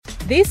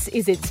This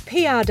is It's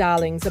PR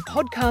Darlings, a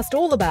podcast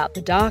all about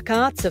the dark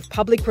arts of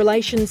public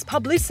relations,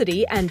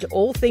 publicity and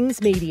all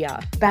things media.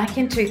 Back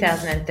in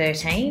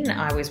 2013,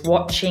 I was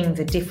watching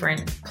the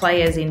different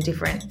players in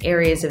different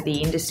areas of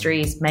the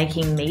industries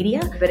making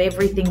media, but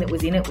everything that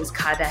was in it was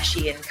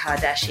Kardashian,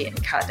 Kardashian,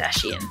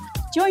 Kardashian.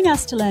 Join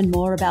us to learn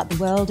more about the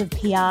world of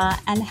PR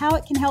and how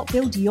it can help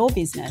build your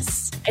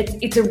business.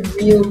 It's a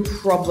real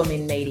problem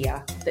in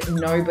media that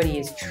nobody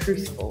is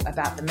truthful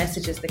about the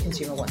messages the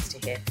consumer wants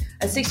to hear.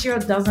 A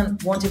 6-year-old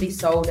doesn't want to be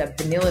sold a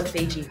vanilla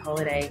Fiji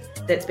holiday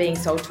that's being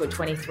sold to a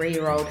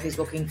 23-year-old who's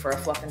looking for a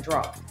flop and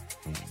drop.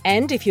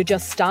 And if you're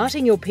just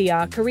starting your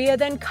PR career,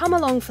 then come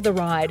along for the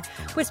ride.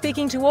 We're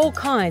speaking to all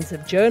kinds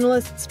of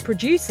journalists,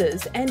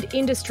 producers and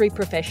industry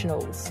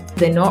professionals.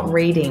 They're not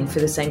reading for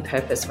the same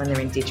purpose when they're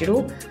in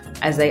digital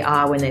as they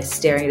are when they're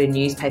staring at a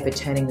newspaper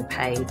turning the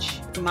page.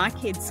 My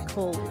kids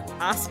call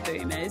us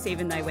boomers,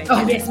 even though we're...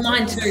 Oh yes,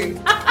 mine too.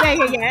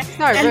 Yeah.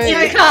 No, and rude.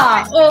 in the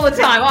car all the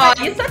time.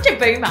 Oh, you're such a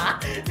boomer.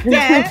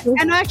 Yeah,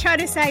 and I try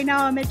to say, no,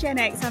 I'm a Gen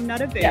X, I'm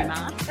not a boomer.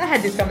 Yeah. I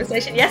had this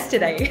conversation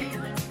yesterday.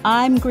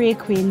 I'm Greer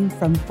Quinn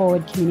from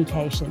Forward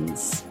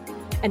Communications.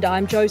 And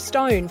I'm Jo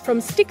Stone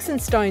from Sticks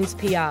and Stones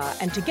PR,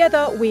 and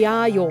together we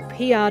are your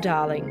PR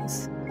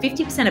darlings.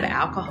 50% of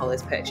alcohol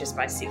is purchased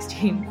by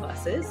 16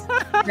 pluses,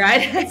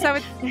 right? So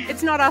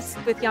it's not us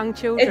with young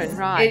children,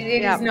 right?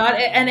 It is not,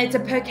 and it's a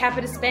per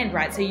capita spend,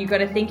 right? So you've got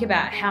to think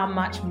about how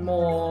much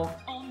more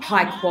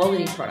high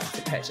quality products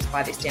are purchased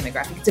by this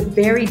demographic. It's a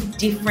very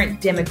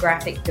different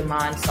demographic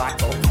demand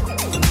cycle.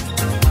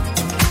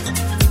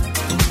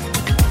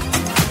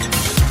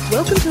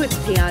 Welcome to It's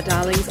PR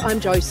Darlings.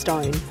 I'm Jo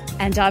Stone.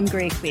 And I'm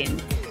Greer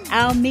Quinn.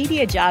 Our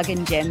media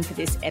jargon gem for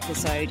this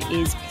episode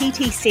is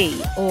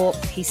PTC, or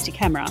Piece to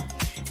Camera.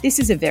 This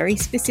is a very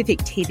specific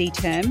TV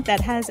term that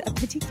has a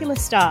particular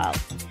style.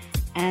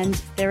 And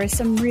there are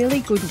some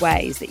really good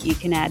ways that you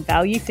can add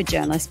value for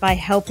journalists by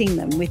helping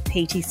them with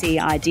PTC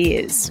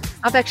ideas.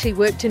 I've actually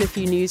worked in a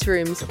few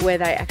newsrooms where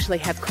they actually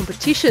have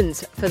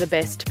competitions for the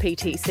best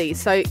PTC.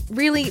 So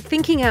really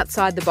thinking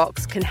outside the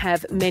box can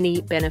have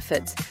many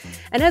benefits.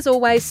 And as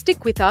always,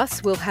 stick with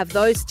us. We'll have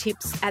those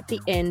tips at the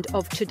end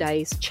of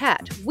today's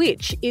chat,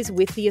 which is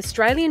with the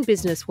Australian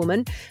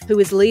businesswoman who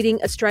is leading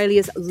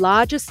Australia's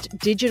largest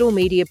digital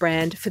media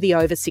brand for the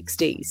over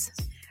 60s.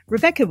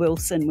 Rebecca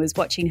Wilson was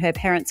watching her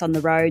parents on the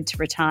road to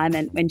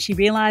retirement when she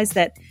realised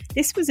that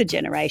this was a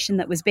generation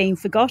that was being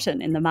forgotten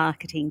in the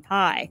marketing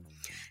pie.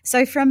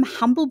 So from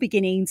humble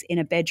beginnings in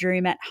a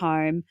bedroom at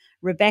home,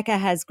 Rebecca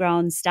has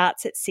grown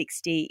Starts at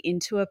 60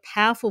 into a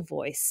powerful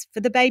voice for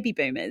the baby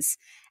boomers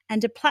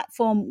and a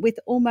platform with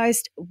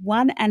almost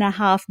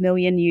 1.5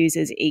 million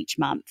users each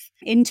month.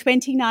 In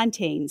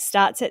 2019,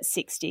 Starts at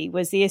 60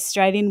 was the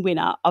Australian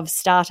winner of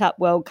Startup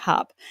World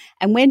Cup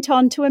and went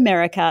on to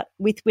America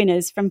with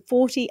winners from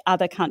 40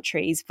 other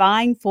countries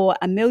vying for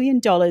 $1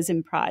 million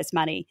in prize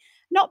money.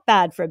 Not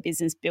bad for a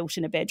business built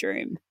in a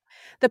bedroom.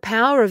 The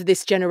power of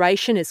this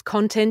generation as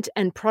content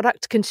and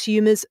product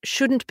consumers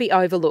shouldn't be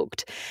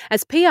overlooked.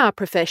 As PR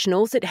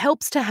professionals, it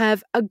helps to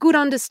have a good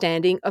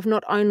understanding of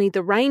not only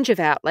the range of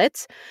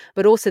outlets,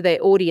 but also their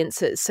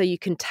audiences so you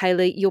can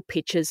tailor your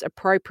pitches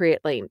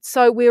appropriately.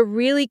 So we're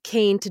really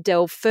keen to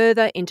delve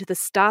further into the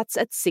Starts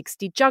at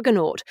 60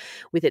 juggernaut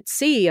with its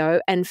CEO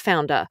and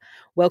founder.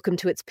 Welcome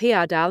to Its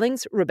PR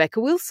Darlings,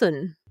 Rebecca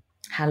Wilson.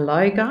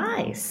 Hello,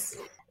 guys.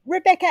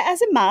 Rebecca,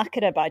 as a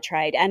marketer by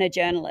trade and a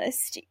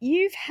journalist,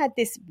 you've had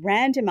this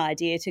random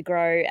idea to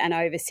grow an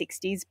over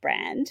 60s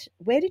brand.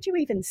 Where did you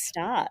even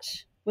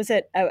start? Was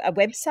it a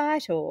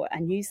website or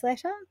a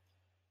newsletter?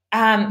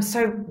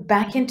 So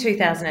back in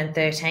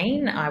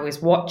 2013, I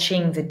was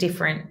watching the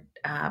different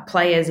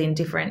players in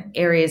different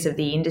areas of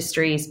the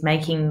industries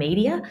making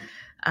media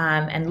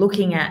and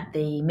looking at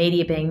the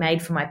media being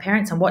made for my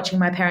parents and watching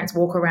my parents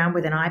walk around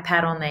with an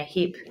iPad on their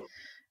hip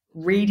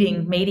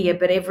reading media,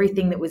 but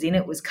everything that was in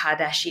it was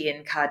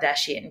Kardashian,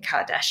 Kardashian,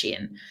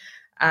 Kardashian.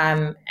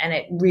 And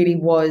it really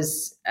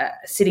was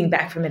sitting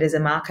back from it as a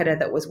marketer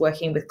that was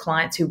working with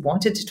clients who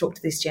wanted to talk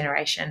to this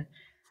generation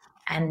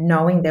and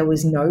knowing there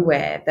was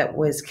nowhere that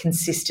was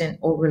consistent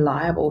or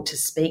reliable to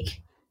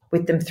speak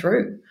with them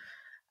through.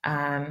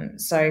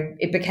 So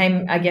it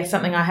became, I guess,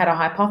 something I had a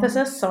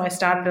hypothesis. So I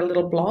started a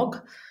little blog.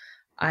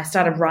 I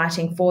started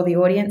writing for the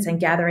audience and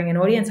gathering an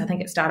audience. I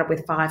think it started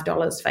with $5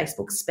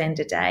 Facebook spend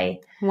a day.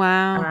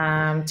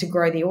 Wow. To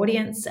grow the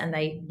audience. And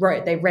they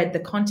read the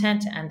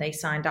content and they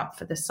signed up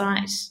for the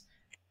site.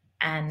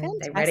 And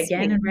Fantastic. They read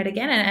again and read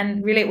again.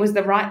 And really it was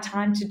the right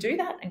time to do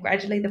that. And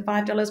gradually the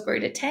 $5 grew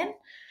to 10.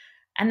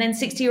 And then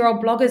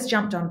 60-year-old bloggers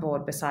jumped on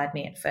board beside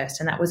me at first.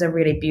 And that was a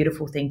really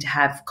beautiful thing to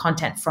have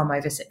content from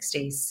over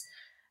 60s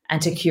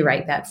and to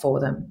curate that for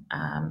them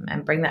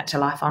and bring that to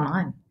life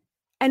online.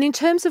 And in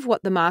terms of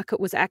what the market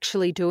was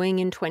actually doing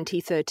in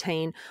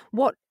 2013,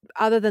 what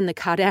other than the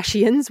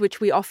Kardashians, which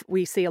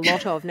we see a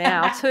lot of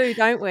now too,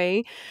 don't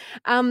we?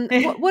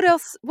 What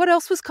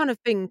else was kind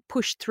of being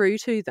pushed through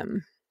to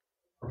them?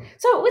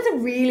 So it was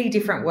a really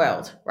different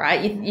world,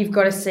 right? You've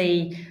got to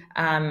see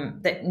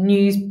that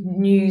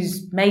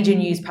major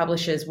news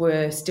publishers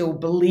were still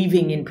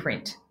believing in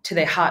print to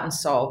their heart and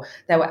soul.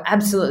 They were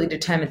absolutely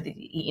determined that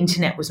the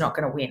internet was not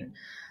going to win.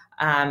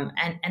 And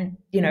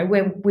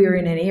we're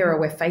in an era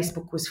where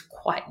Facebook was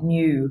quite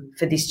new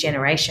for this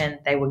generation.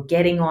 They were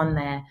getting on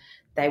there.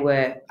 They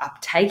were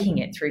uptaking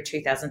it through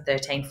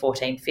 2013,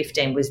 14,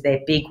 15 was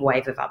their big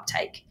wave of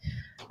uptake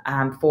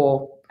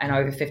for an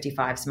over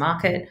 55s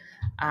market.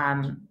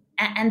 And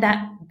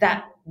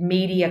that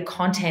media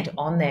content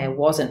on there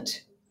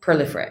wasn't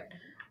proliferate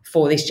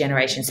for this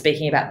generation,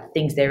 speaking about the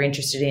things they're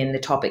interested in, the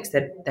topics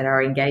that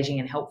are engaging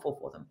and helpful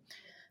for them.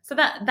 So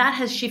that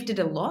has shifted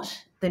a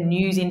lot. The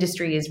news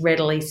industry is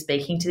readily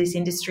speaking to this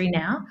industry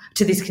now,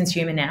 to this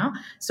consumer now.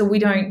 So we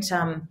don't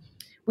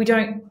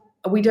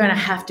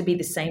have to be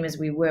the same as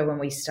we were when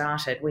we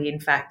started. We in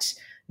fact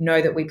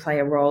know that we play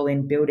a role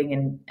in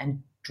building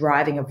and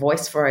driving a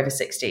voice for over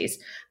 60s,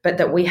 but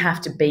that we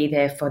have to be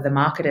there for the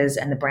marketers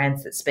and the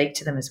brands that speak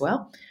to them as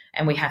well.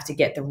 And we have to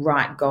get the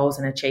right goals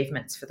and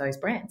achievements for those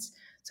brands.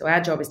 So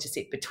our job is to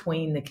sit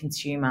between the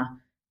consumer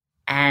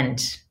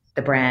and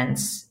the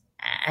brands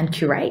and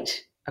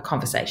curate a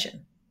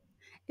conversation.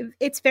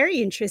 It's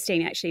very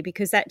interesting, actually,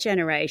 because that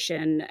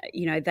generation,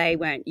 they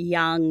weren't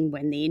young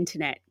when the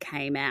internet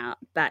came out,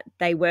 but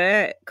they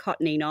were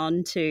cottoning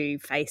on to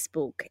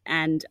Facebook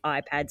and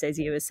iPads, as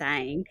you were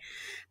saying.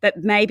 But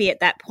maybe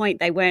at that point,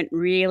 they weren't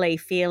really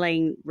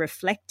feeling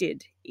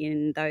reflected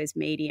in those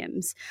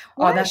mediums.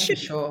 That's for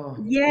sure.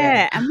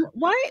 Yeah. And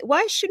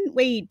why shouldn't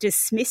we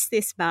dismiss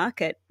this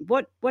market?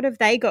 What have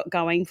they got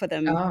going for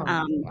them?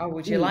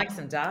 Would you like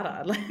some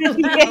data?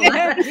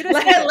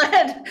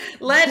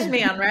 Let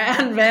me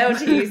unveil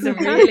to you some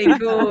really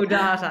cool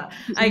data.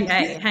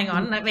 Okay, hang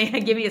on. Let me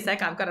give you a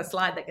sec. I've got a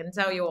slide that can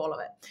tell you all of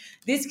it.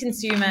 This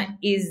consumer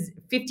is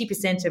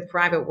 50% of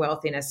private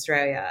wealth in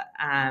Australia.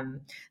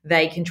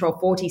 They control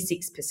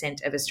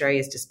 46% of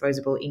Australia's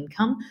disposable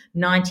income.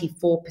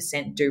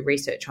 94% do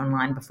research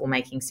online before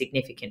making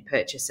significant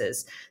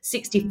purchases.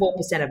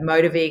 64% of new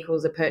motor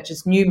vehicles are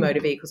purchased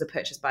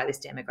by this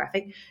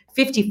demographic.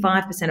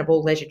 55% of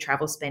all leisure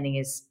travel spending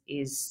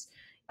is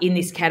in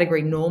this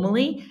category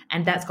normally,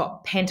 and that's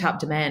got pent-up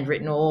demand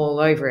written all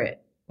over it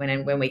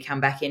when we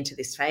come back into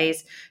this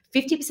phase.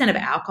 50% of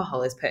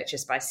alcohol is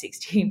purchased by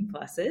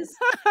 16-plussers,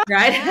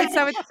 right?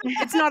 So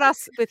it's not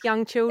us with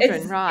young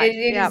children, right?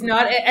 It is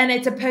not, and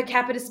it's a per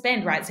capita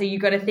spend, right? So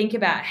you've got to think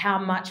about how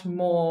much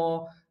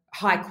more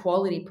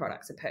high-quality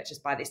products are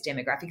purchased by this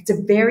demographic. It's a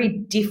very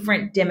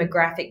different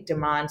demographic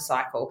demand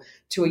cycle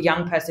to a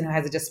young person who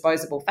has a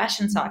disposable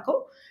fashion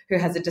cycle, who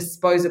has a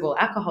disposable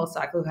alcohol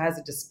cycle, who has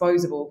a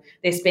disposable,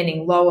 they're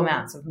spending low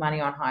amounts of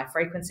money on high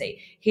frequency.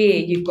 Here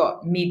you've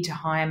got mid to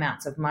high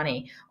amounts of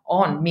money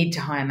on mid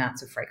to high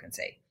amounts of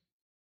frequency.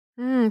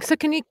 So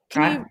can you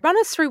run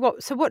us through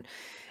what,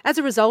 as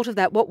a result of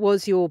that, what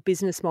was your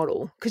business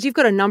model? Because you've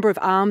got a number of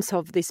arms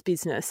of this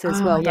business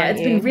as well. Yeah,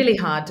 it's been really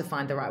hard to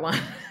find the right one.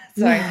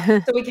 So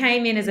we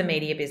came in as a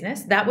media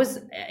business. That was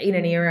in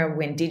an era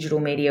when digital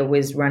media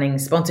was running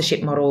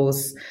sponsorship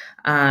models,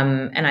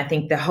 and I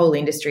think the whole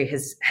industry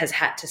has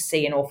had to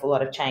see an awful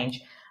lot of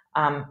change.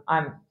 I'm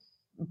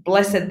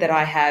blessed that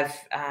I have,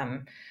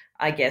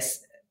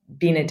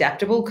 been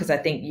adaptable, because I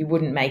think you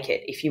wouldn't make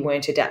it if you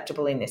weren't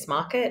adaptable in this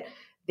market.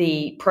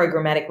 The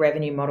programmatic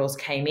revenue models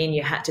came in.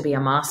 You had to be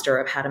a master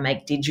of how to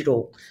make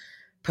digital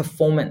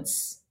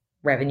performance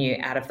revenue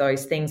out of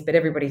those things, but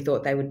everybody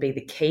thought they would be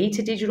the key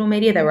to digital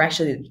media. They were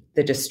actually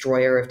the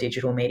destroyer of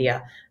digital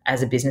media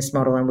as a business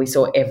model, and we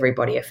saw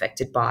everybody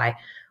affected by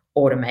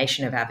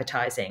automation of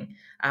advertising.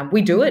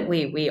 We do it.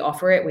 We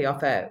offer it. We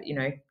offer,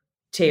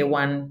 tier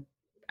one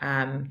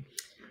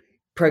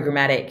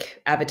programmatic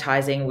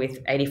advertising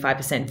with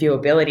 85%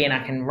 viewability, and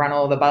I can run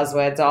all the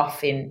buzzwords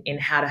off in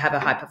how to have a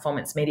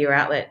high-performance media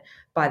outlet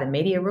by the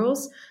media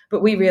rules.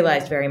 But we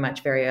realized very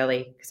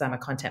early, because I'm a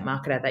content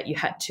marketer, that you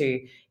had to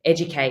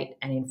educate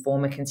and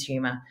inform a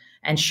consumer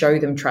and show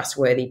them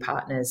trustworthy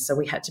partners. So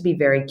we had to be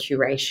very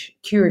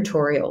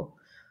curatorial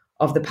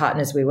of the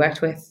partners we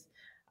worked with,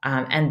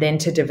 and then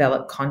to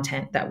develop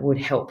content that would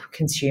help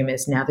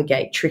consumers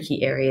navigate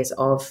tricky areas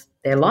of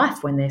their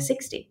life when they're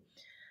 60.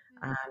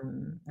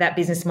 That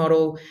business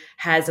model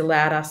has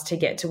allowed us to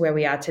get to where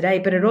we are today,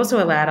 but it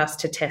also allowed us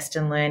to test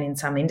and learn in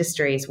some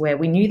industries where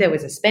we knew there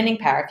was a spending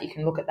power. If you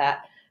can look at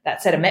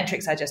that set of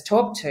metrics I just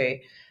talked to,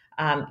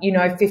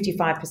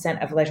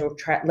 55%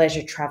 of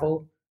leisure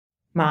travel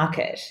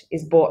market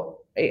is bought,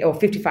 or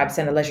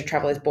 55% of leisure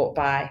travel is bought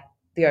by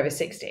the over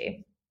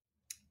 60.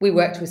 We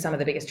worked with some of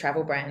the biggest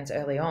travel brands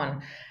early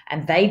on,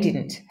 and they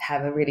didn't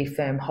have a really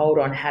firm hold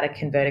on how to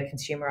convert a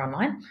consumer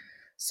online.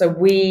 So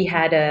we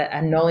had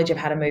a knowledge of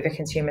how to move a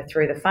consumer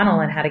through the funnel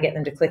and how to get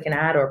them to click an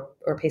ad or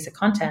a piece of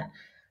content,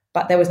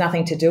 but there was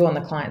nothing to do on the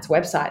client's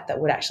website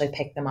that would actually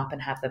pick them up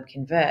and have them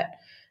convert.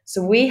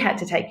 So we had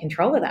to take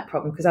control of that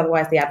problem, because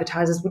otherwise the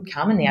advertisers would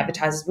come and the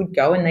advertisers would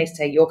go and they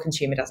say, your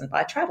consumer doesn't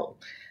buy travel.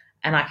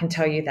 And I can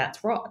tell you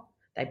that's rot.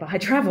 They buy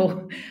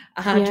travel.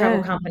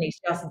 Travel companies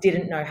just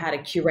didn't know how to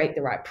curate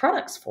the right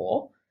products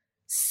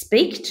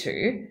speak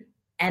to,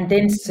 and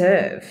then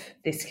serve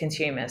this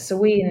consumer. So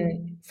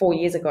we, 4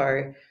 years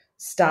ago,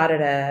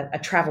 started a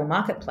travel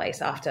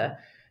marketplace after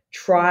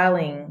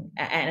trialing,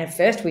 and at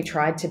first we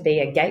tried to be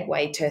a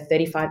gateway to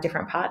 35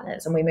 different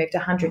partners, and we moved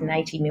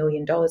 $180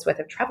 million worth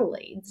of travel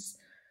leads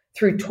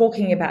through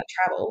talking about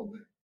travel,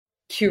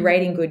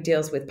 curating good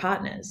deals with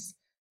partners.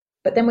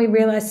 But then we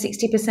realized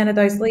 60% of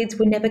those leads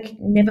were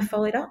never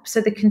followed up. So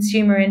the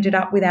consumer ended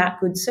up without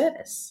good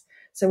service.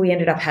 So we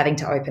ended up having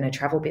to open a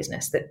travel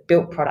business that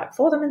built product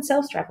for them and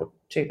sells travel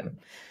to them.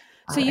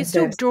 So you're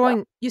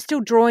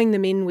still drawing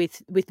them in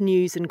with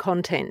news and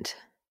content.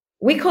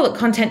 We call it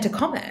content to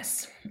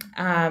commerce.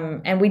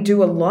 And we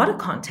do a lot of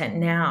content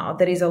now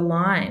that is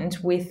aligned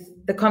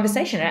with the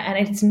conversation. And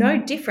it's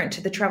no different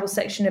to the travel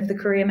section of the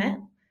Courier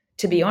Mail,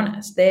 to be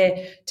honest.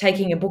 They're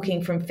taking a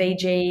booking from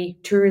Fiji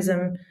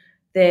tourism.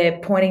 They're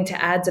pointing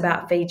to ads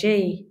about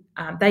Fiji.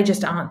 They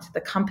just aren't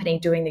the company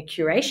doing the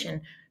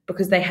curation,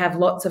 because they have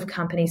lots of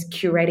companies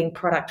curating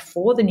product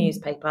for the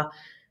newspaper.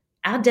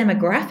 Our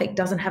demographic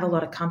doesn't have a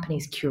lot of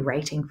companies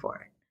curating for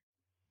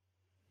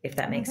it, if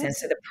that makes sense.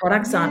 So the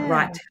products aren't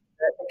right to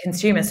the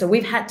consumer. So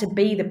we've had to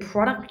be the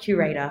product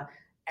curator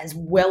as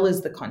well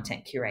as the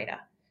content curator.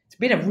 It's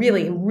been a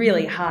really,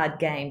 really hard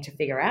game to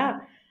figure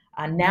out.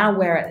 Now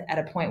we're at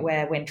a point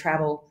where when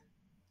travel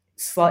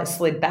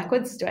slid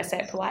backwards, do I say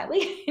it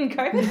politely, in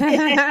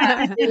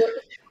COVID?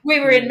 We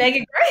were in mega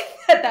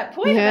growth at that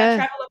point of our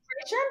travel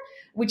operation,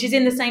 which is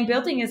in the same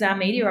building as our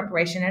media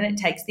operation, and it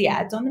takes the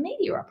ads on the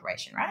media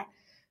operation, right?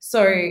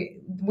 So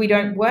we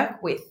don't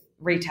work with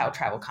retail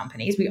travel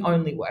companies. We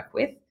only work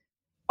with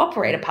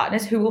operator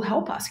partners who will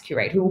help us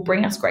curate, who will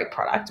bring us great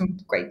product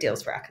and great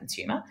deals for our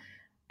consumer.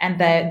 And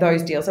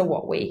those deals are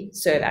what we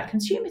serve our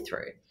consumer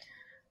through.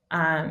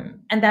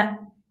 And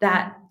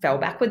that fell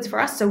backwards for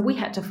us. So we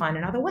had to find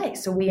another way.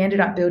 So we ended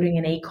up building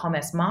an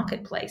e-commerce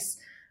marketplace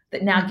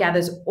that now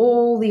gathers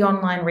all the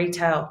online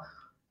retail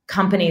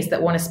companies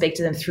that want to speak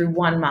to them through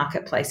one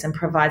marketplace and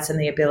provides them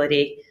the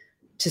ability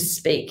to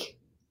speak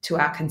to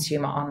our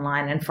consumer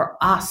online, and for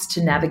us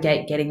to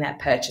navigate getting that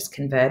purchase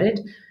converted,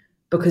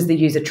 because the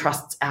user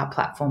trusts our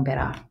platform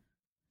better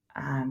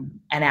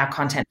and our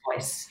content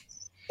voice.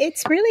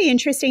 It's really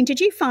interesting. Did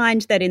you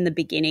find that in the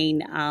beginning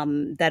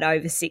that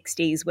over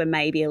 60s were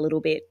maybe a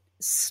little bit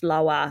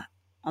slower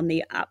on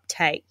the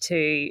uptake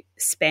to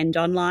spend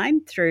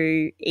online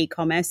through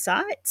e-commerce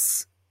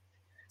sites?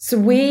 So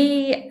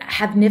we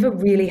have never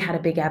really had a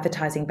big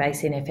advertising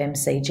base in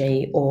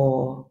FMCG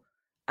or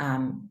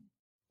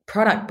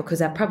product,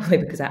 because our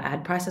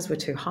ad prices were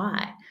too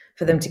high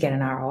for them to get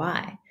an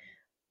ROI.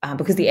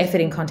 Because the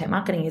effort in content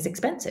marketing is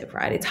expensive,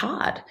 right? It's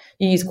hard.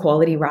 You use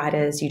quality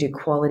writers, you do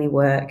quality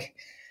work.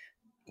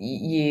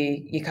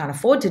 You can't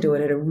afford to do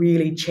it at a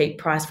really cheap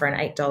price for an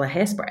 $8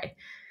 hairspray,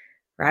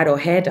 right? Or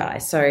hair dye.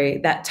 So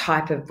that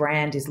type of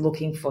brand is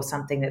looking for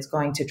something that's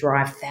going to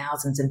drive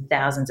thousands and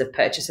thousands of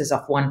purchases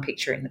off one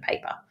picture in the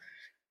paper.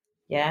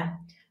 Yeah.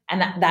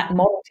 And that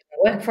model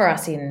didn't work for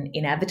us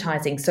in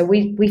advertising. So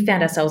we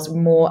found ourselves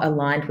more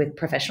aligned with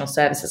professional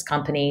services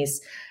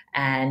companies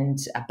and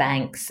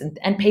banks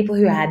and people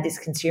who had this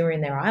consumer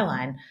in their eye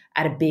line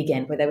at a big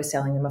end, where they were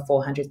selling them a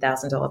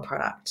 $400,000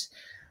 product,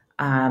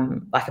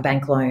 like a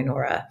bank loan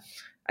or a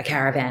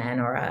caravan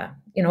or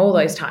all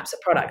those types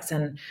of products.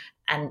 And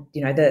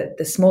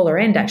the smaller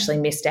end actually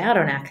missed out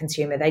on our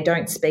consumer. They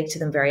don't speak to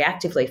them very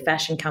actively.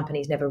 Fashion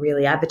companies never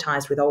really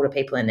advertise with older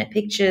people in their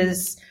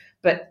pictures,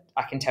 but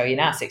I can tell you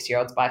now,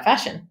 6-year-olds buy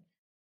fashion.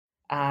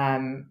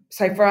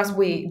 So for us,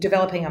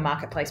 developing a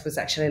marketplace was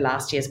actually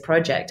last year's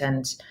project,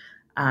 and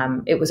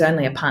it was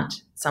only a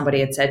punt. Somebody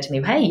had said to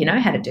me, hey, you know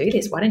how to do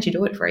this. Why don't you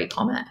do it for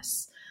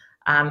e-commerce?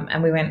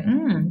 And we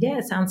went, yeah,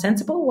 it sounds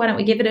sensible. Why don't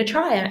we give it a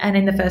try? And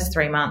in the first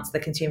 3 months, the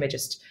consumer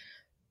just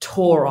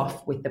tore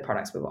off with the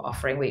products we were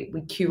offering. We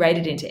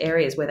curated into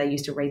areas where they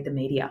used to read the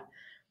media,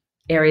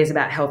 areas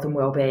about health and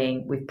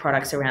well-being with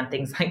products around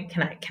things like,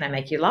 can I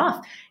make you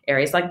laugh?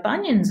 Areas like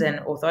bunions and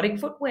orthotic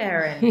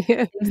footwear and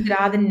things that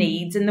are the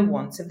needs and the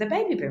wants of the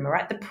baby boomer,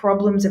 right? The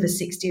problems of a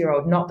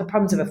 60-year-old, not the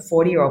problems of a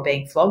 40-year-old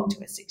being flogged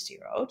to a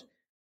 60-year-old,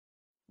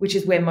 which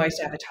is where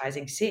most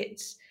advertising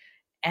sits.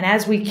 And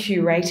as we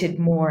curated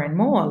more and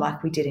more,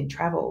 like we did in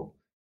travel,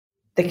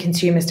 the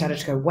consumer started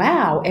to go,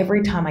 wow,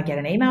 every time I get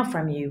an email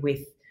from you with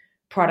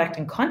product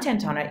and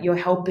content on it, you're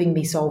helping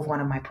me solve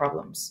one of my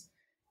problems.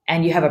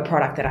 And you have a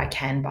product that I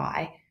can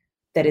buy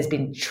that has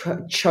been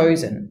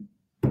chosen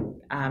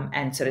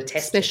and sort of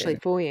tested. Especially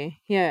for you,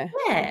 yeah.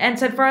 Yeah, and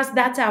so for us,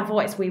 that's our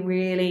voice. We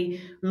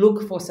really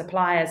look for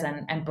suppliers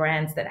and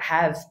brands that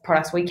have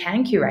products we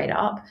can curate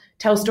up,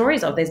 tell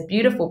stories of. There's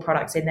beautiful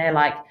products in there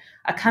like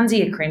a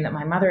Kunzia cream that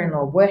my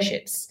mother-in-law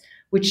worships,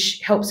 which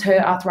helps her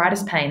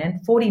arthritis pain.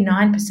 And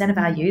 49% of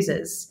our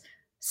users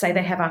say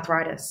they have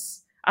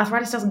arthritis.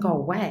 Arthritis doesn't go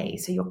away,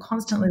 so you're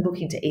constantly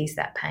looking to ease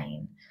that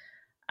pain.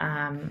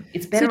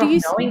 It's better off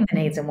knowing the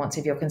needs and wants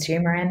of your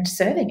consumer and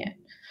serving it.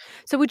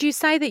 So would you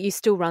say that you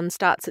still run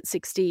Starts at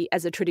 60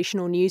 as a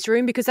traditional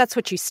newsroom, because that's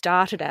what you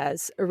started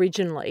as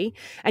originally,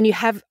 and you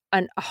have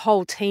a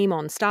whole team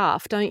on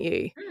staff, don't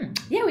you?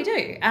 Yeah, we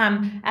do.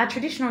 Our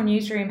traditional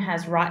newsroom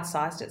has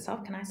right-sized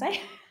itself, can I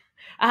say?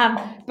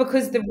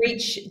 Because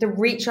the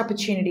reach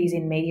opportunities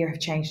in media have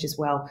changed as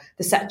well.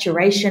 The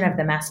saturation of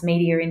the mass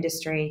media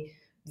industry,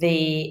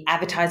 the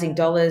advertising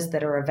dollars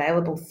that are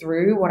available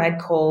through what I'd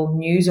call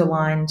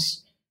news-aligned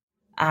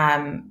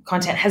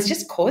content has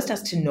just caused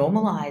us to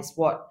normalize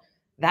what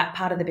that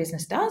part of the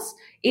business does.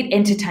 It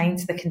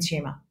entertains the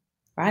consumer,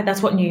 right?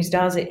 That's what news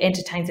does. It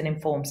entertains and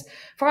informs.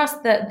 For us,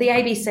 the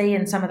ABC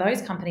and some of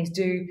those companies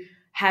do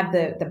have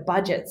the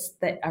budgets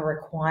that are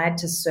required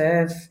to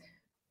serve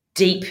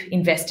deep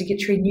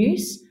investigatory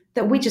news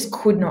that we just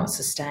could not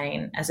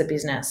sustain as a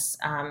business.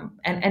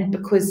 And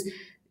because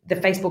the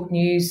Facebook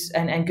News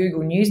and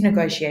Google News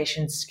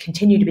negotiations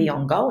continue to be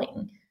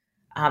ongoing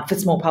for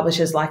small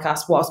publishers like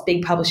us, whilst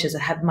big publishers that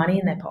have money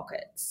in their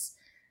pockets,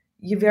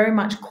 you're very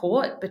much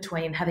caught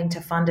between having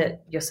to fund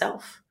it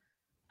yourself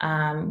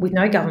with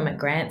no government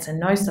grants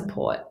and no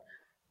support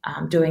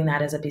doing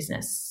that as a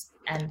business.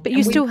 But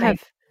you still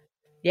have...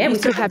 Yeah, you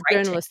still have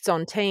journalists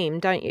on team,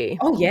 don't you?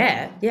 Oh,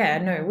 yeah. Yeah,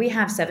 no, we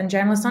have 7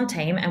 journalists on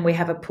team, and we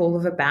have a pool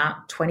of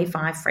about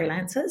 25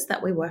 freelancers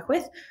that we work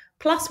with.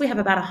 Plus, we have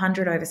about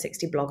 100 over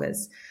 60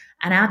 bloggers.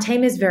 And our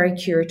team is very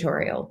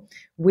curatorial.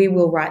 We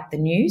will write the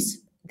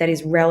news that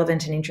is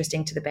relevant and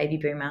interesting to the baby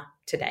boomer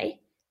today.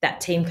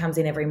 That team comes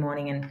in every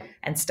morning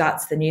and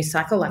starts the news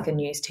cycle like a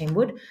news team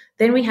would.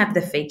 Then we have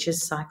the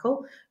features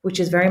cycle,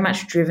 which is very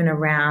much driven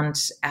around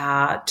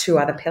our 2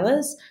 other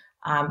pillars,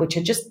 which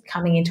are just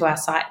coming into our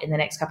site in the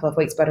next couple of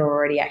weeks, but are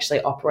already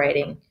actually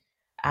operating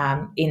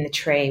in the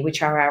tree,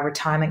 which are our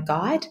retirement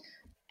guide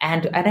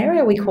and an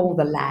area we call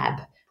the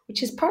lab,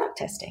 which is product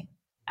testing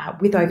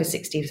with over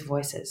 60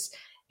 voices,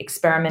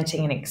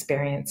 experimenting and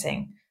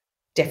experiencing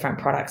different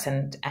products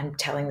and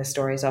telling the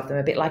stories of them,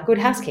 a bit like Good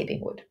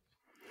Housekeeping would.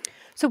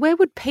 So where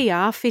would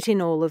PR fit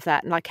in all of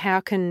that? Like, how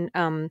can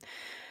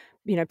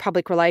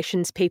public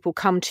relations people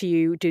come to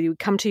you? Do you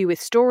come to you with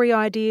story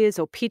ideas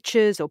or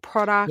pitches or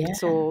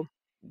products, or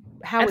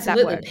how would that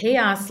work? Absolutely.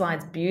 PR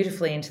slides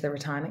beautifully into the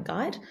retirement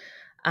guide,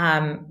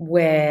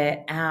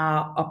 where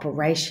our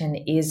operation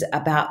is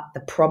about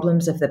the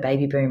problems of the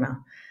baby boomer.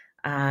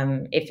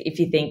 If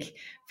you think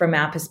from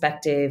our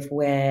perspective,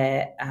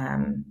 we're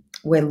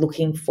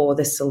looking for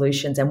the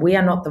solutions, and we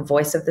are not the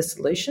voice of the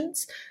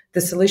solutions. The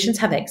solutions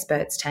have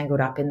experts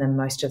tangled up in them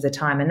most of the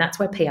time, and that's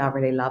where PR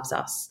really loves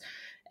us,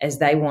 as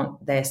they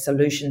want their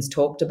solutions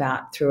talked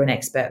about through an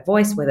expert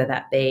voice, whether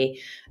that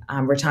be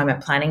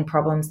retirement planning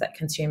problems that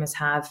consumers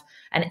have.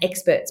 And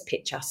experts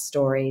pitch us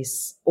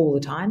stories all the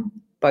time,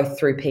 both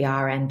through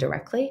PR and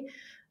directly,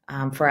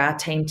 for our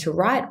team to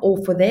write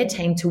or for their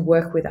team to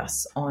work with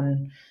us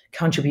on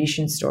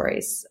contribution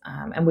stories.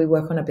 And we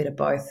work on a bit of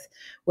both.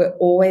 We're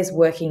always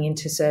working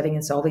into serving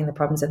and solving the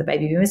problems of the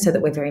baby boomers so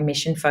that we're very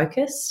mission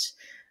focused,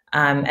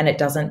 and it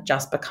doesn't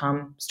just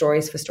become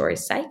stories for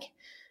story's sake.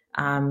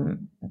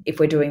 If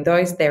we're doing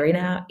those, they're in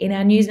our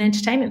news and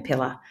entertainment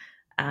pillar.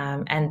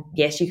 And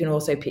yes, you can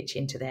also pitch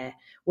into there.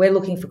 We're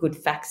looking for good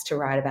facts to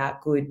write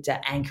about, good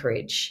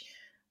anchorage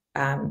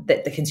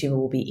that the consumer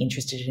will be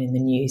interested in the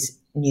news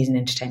and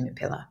entertainment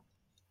pillar.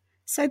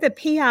 So the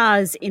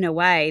PRs, in a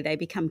way, they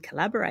become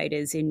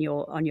collaborators on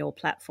your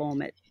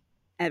platform.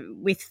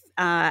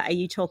 Are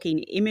you talking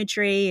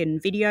imagery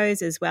and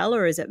videos as well,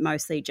 or is it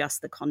mostly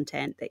just the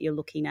content that you're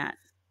looking at?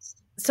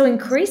 So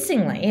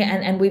increasingly,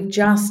 and we've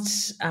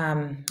just,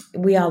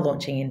 we are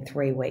launching in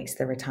 3 weeks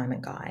the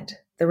retirement guide.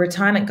 The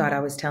retirement guide, I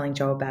was telling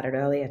Joe about it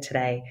earlier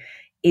today,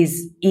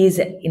 is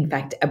in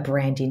fact a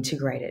brand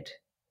integrated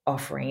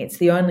offering. It's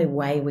the only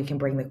way we can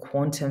bring the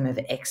quantum of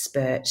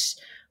expert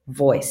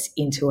voice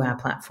into our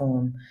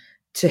platform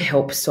to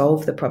help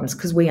solve the problems,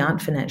 because we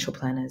aren't financial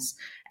planners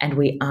and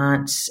we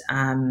aren't,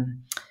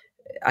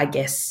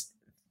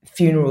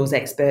 funerals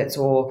experts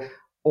or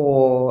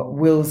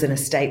wills and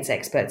estates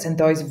experts, and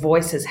those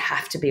voices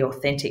have to be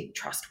authentic,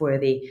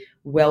 trustworthy,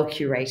 well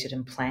curated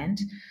and planned.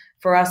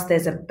 For us,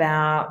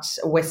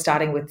 we're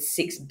starting with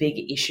 6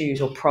 big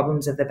issues or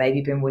problems of the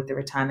baby boom with the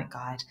retirement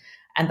guide,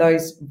 and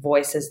those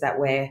voices that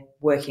we're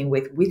working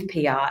with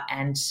PR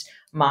and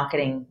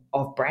marketing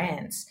of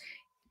brands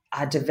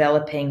are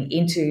developing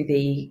into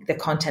the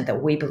content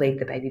that we believe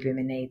the baby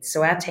boomer needs.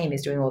 So our team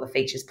is doing all the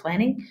features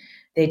planning,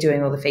 they're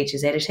doing all the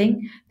features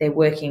editing, they're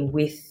working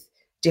with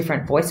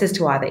different voices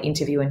to either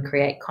interview and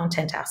create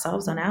content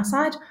ourselves on our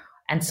side,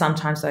 and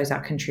sometimes those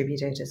are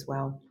contributed as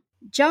well.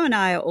 Joe and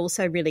I are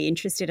also really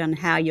interested on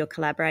how you're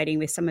collaborating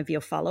with some of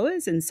your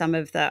followers and some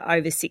of the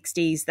over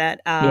 60s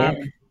that are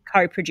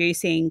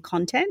co-producing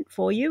content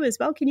for you as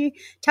well. Can you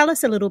tell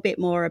us a little bit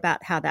more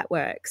about how that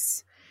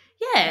works?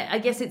 Yeah, I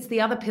guess it's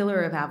the other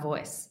pillar of our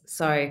voice.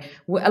 So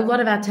a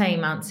lot of our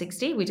team aren't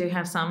 60. We do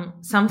have some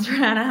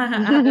throughout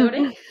our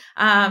building.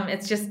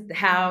 It's just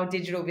how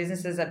digital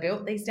businesses are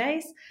built these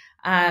days.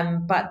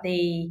 But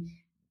the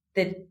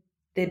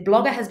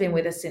blogger has been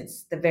with us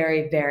since the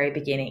very, very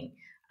beginning.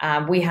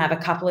 We have a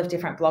couple of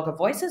different blogger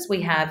voices.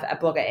 We have a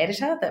blogger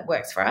editor that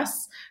works for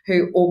us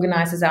who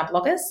organises our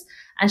bloggers,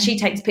 and she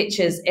takes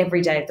pictures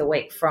every day of the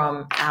week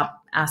from our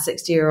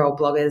 60-year-old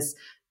bloggers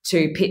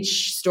to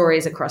pitch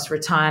stories across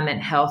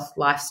retirement, health,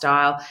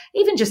 lifestyle,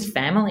 even just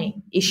family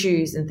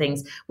issues and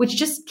things, which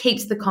just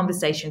keeps the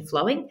conversation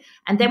flowing.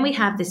 And then we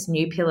have this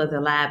new pillar of the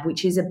lab,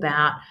 which is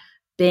about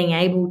being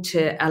able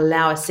to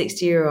allow a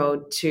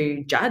 60-year-old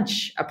to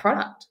judge a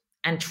product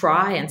and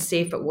try and see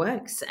if it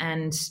works.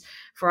 And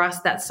for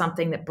us, that's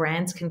something that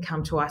brands can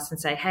come to us and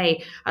say,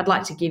 hey, I'd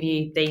like to give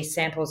you these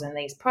samples and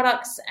these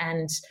products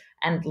and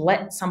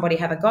let somebody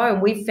have a go.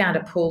 And we've found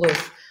a pool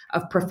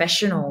of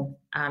professional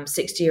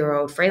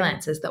 60-year-old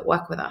freelancers that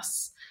work with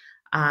us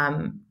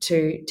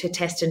to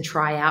test and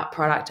try out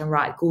product and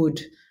write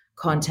good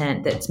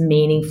content that's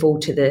meaningful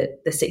to the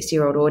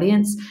 60-year-old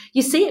audience.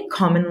 You see it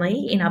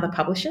commonly in other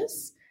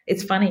publishers.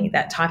 It's funny,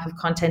 that type of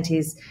content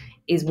is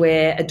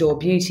where Adore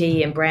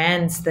Beauty and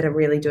brands that are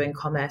really doing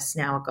commerce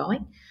now are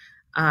going.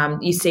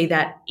 You see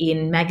that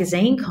in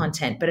magazine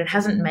content, but it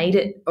hasn't made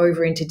it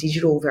over into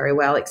digital very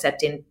well,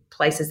 except in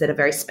places that are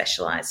very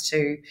specialized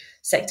to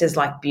sectors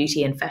like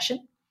beauty and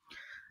fashion.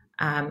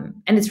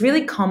 And it's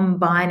really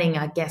combining,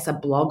 I guess, a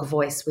blog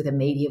voice with a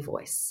media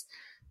voice,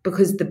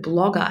 because the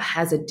blogger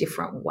has a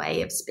different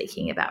way of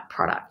speaking about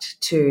product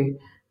to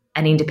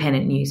an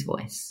independent news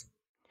voice.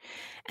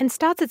 And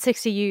Starts at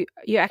 60,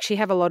 you actually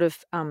have a lot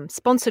of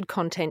sponsored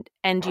content,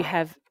 and you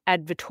have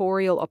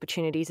advertorial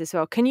opportunities as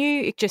well. Can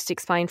you just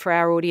explain for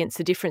our audience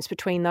the difference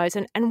between those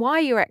and why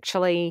you're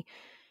actually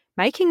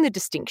making the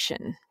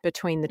distinction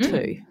between the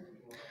two?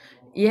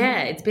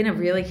 Yeah, it's been a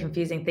really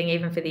confusing thing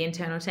even for the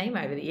internal team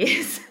over the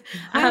years.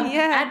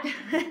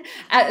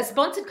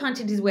 Sponsored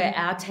content is where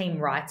our team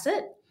writes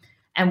it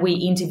and we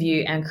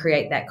interview and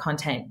create that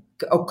content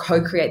or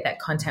co-create that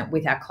content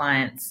with our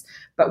clients,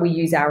 but we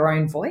use our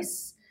own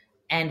voice.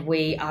 And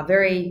we are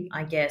very,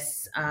 I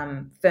guess,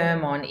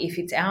 firm on if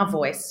it's our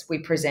voice, we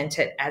present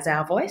it as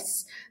our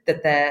voice,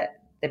 that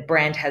the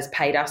brand has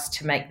paid us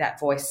to make that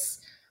voice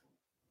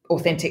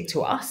authentic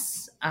to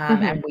us.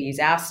 And we use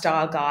our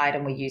style guide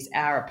and we use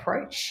our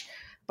approach.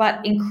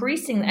 But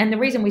increasingly, and the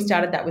reason we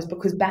started that was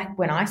because back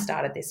when I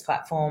started this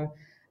platform,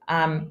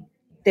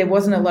 there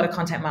wasn't a lot of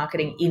content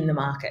marketing in the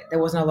market. There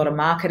wasn't a lot of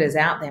marketers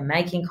out there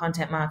making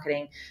content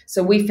marketing.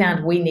 So we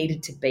found we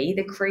needed to be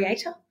the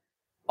creator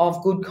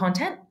of good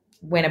content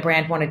when a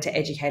brand wanted to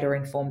educate or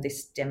inform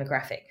this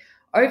demographic.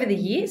 Over the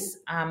years,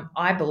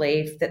 I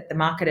believe that the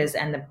marketers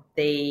and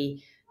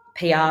the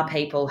PR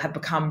people have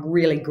become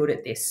really good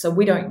at this. So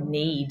we don't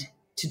need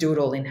to do it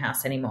all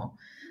in-house anymore.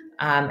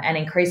 And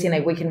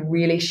increasingly, we can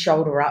really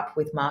shoulder up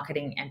with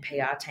marketing and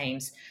PR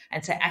teams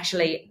and say,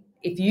 actually,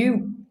 if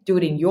you do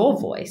it in your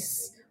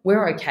voice,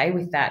 we're okay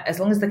with that as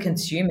long as the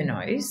consumer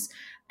knows.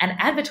 And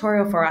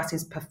advertorial for us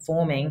is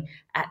performing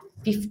at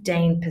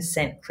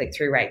 15%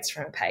 click-through rates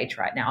from a page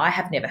right now. I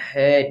have never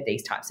heard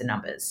these types of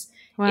numbers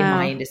in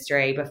my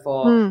industry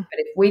before. But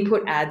if we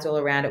put ads all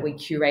around it, we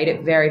curate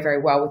it very,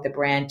 very well with the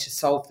brand to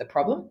solve the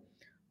problem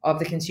of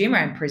the consumer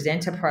and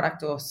present a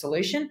product or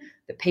solution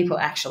that people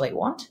actually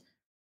want.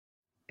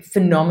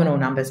 Phenomenal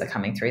numbers are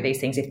coming through these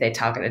things if they're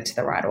targeted to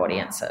the right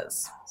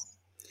audiences.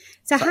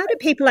 So how do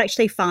people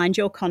actually find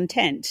your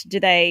content?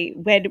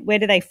 Where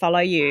do they follow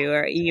you,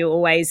 or are you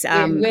always? We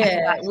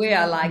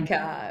are like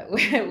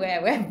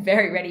we're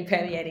very ready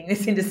permeating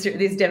this industry,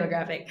 this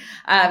demographic.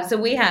 So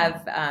we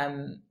have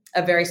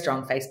a very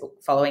strong Facebook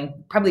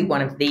following, probably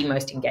one of the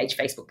most engaged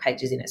Facebook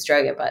pages in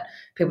Australia. But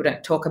people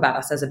don't talk about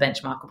us as a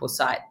benchmarkable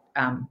site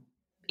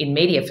in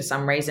media for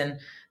some reason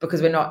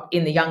because we're not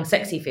in the young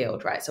sexy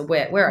field, right? So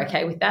we're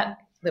okay with that.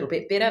 A little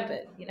bit bitter,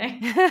 but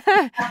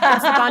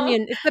it's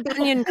the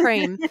Bunyan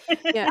cream.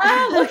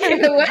 Yeah. Look,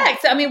 if it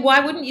works. I mean,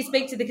 why wouldn't you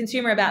speak to the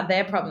consumer about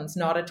their problems,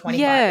 not a 25-year-old?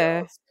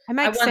 Yeah,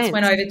 I once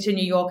went over to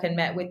New York and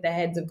met with the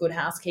heads of Good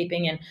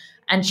Housekeeping,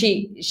 and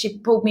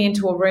she pulled me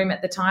into a room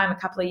at the time a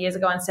couple of years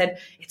ago and said,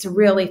 it's a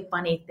really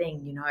funny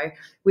thing,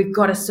 we've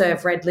got to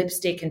serve red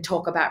lipstick and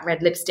talk about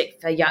red lipstick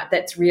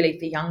that's really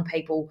for young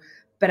people,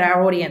 but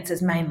our audience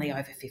is mainly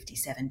over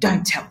 57.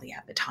 Don't tell the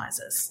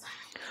advertisers.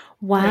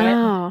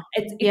 Wow.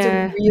 It's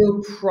a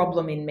real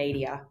problem in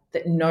media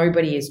that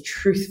nobody is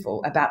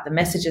truthful about the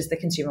messages the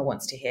consumer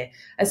wants to hear.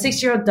 A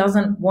 60-year-old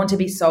doesn't want to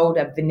be sold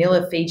a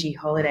vanilla Fiji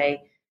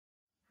holiday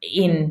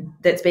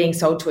that's being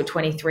sold to a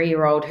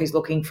 23-year-old who's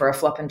looking for a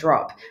flop and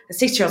drop. A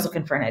 60-year-old's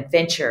looking for an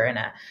adventure and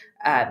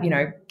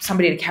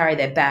somebody to carry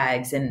their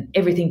bags and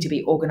everything to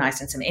be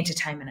organised and some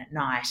entertainment at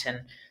night and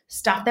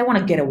stuff. They want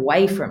to get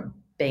away from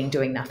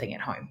doing nothing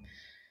at home,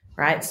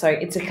 right? So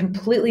it's a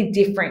completely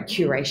different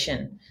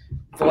curation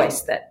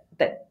voice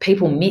that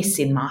people miss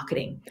in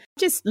marketing.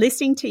 Just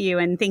listening to you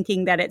and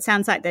thinking that it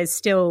sounds like there's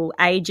still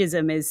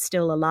ageism is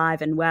still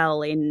alive and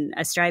well in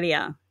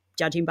Australia,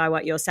 judging by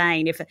what you're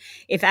saying.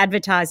 If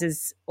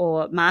advertisers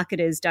or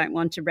marketers don't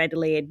want to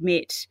readily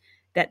admit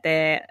that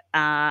they're,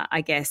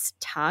 I guess,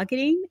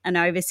 targeting an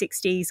over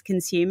 60s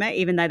consumer,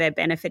 even though they're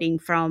benefiting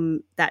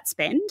from that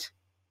spend?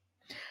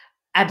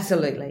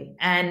 Absolutely.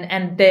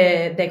 And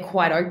they're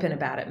quite open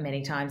about it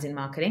many times in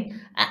marketing.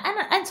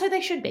 And so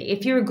they should be.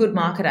 If you're a good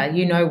marketer,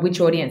 you know which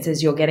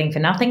audiences you're getting for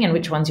nothing and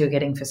which ones you're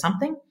getting for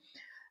something.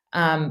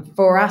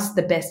 For us,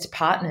 the best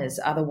partners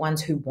are the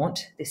ones who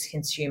want this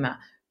consumer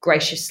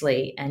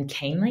graciously and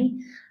keenly,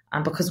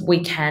 because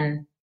we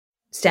can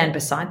stand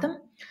beside them.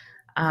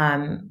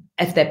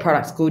 If their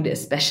product's good,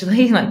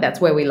 especially, like that's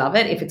where we love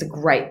it. If it's a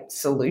great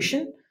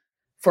solution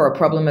for a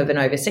problem of an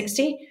over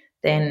 60,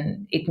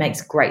 then it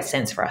makes great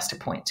sense for us to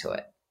point to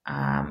it.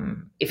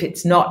 If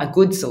it's not a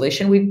good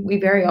solution, we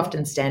very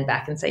often stand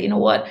back and say, you know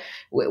what,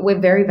 we're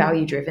very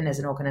value driven as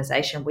an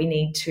organization. We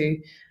need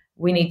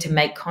to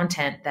make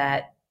content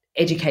that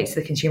educates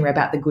the consumer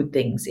about the good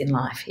things in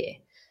life here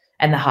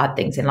and the hard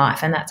things in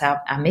life. And that's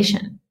our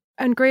mission.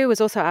 And Greer was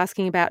also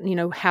asking about,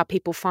 how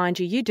people find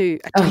you. You do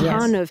a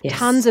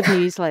tons of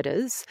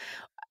newsletters.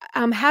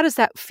 How does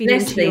that fit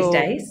into these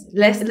days?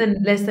 Less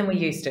than we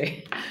used to.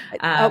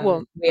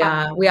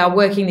 We are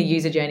working the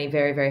user journey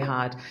very, very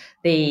hard.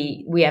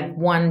 We have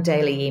one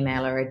daily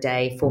emailer a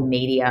day for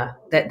media.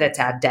 That's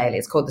our daily.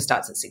 It's called the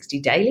Starts at 60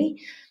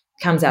 Daily.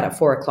 Comes out at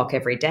 4:00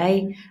 every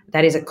day.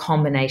 That is a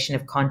combination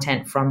of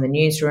content from the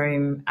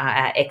newsroom,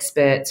 our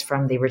experts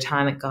from the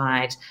Retirement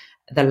Guide,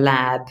 the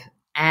lab,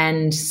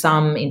 and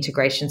some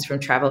integrations from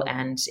travel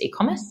and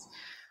e-commerce.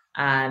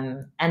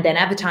 And then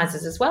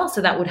advertisers as well. So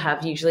that would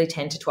have usually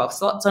 10 to 12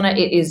 slots on it.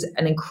 It is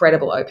an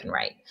incredible open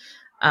rate.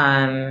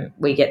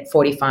 We get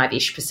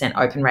 45-ish%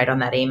 open rate on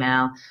that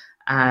email.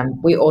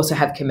 We also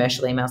have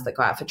commercial emails that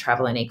go out for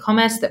travel and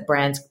e-commerce that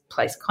brands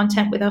place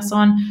content with us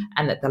on,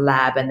 and that the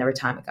lab and the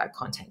Retirement Guide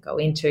content go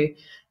into.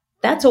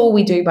 That's all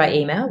we do by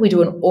email. We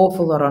do an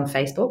awful lot on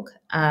Facebook.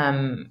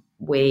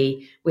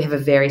 We have a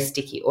very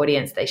sticky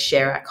audience. They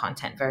share our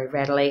content very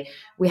readily.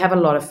 We have a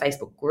lot of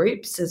Facebook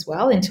groups as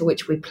well, into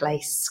which we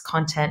place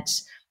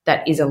content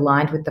that is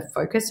aligned with the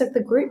focus of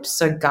the groups.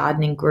 So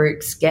gardening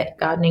groups get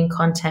gardening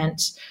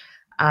content,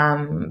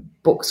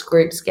 books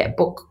groups get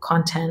book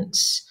content,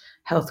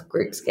 health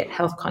groups get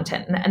health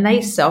content, and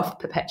they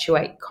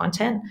self-perpetuate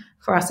content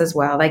for us as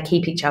well. They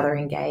keep each other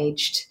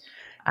engaged.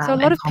 So a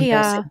lot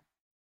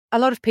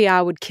of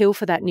PR would kill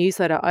for that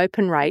newsletter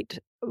open rate.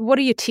 What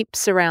are your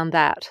tips around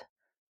that?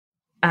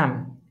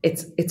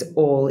 It's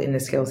all in the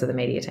skills of the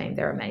media team.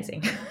 They're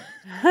amazing.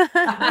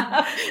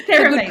 They're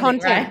good amazing,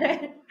 content.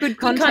 Right? Good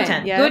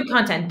content. Yeah. Good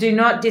content. Do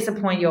not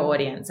disappoint your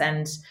audience.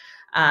 And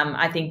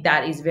I think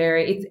that is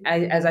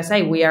as I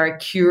say, we are a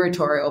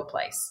curatorial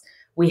place.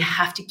 We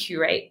have to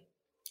curate.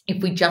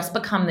 If we just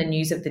become the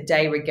news of the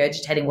day,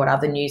 regurgitating what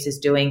other news is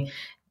doing,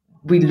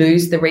 we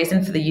lose the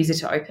reason for the user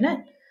to open it.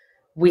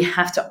 We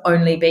have to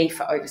only be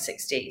for over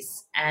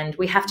 60s, and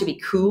we have to be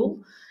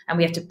cool. And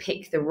we have to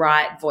pick the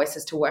right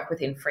voices to work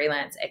with in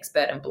freelance,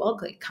 expert, and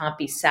blog. It can't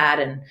be sad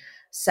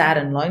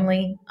and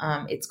lonely.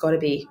 It's got to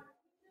be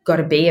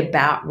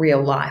about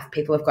real life.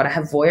 People have got to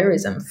have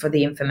voyeurism for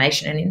the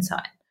information and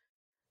insight.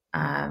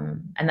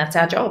 And that's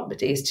our job,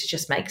 is to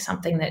just make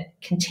something that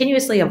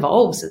continuously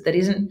evolves, that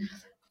isn't,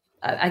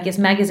 I guess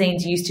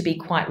magazines used to be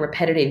quite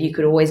repetitive. You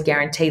could always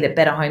guarantee that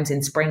Better Homes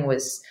in Spring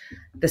was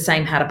the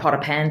same How to Pot a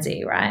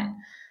Pansy, right?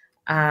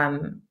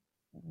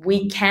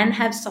 We can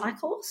have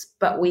cycles,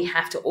 but we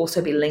have to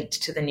also be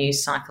linked to the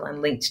news cycle and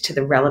linked to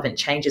the relevant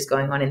changes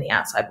going on in the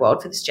outside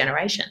world for this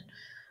generation.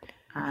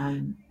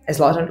 There's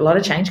a lot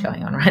of change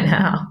going on right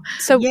now.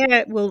 So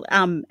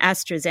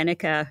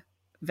AstraZeneca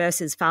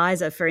versus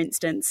Pfizer, for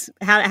instance,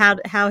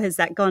 how has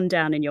that gone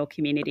down in your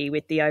community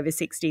with the over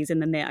 60s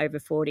and then the over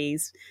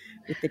 40s,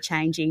 with the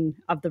changing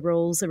of the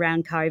rules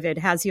around COVID?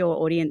 How's your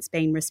audience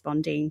been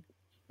responding?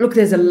 Look,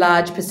 there's a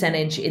large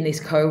percentage in this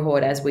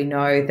cohort, as we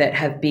know, that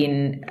have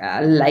been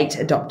late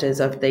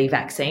adopters of the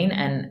vaccine.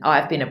 And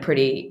I've been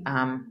being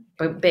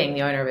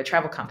the owner of a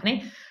travel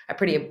company, a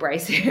pretty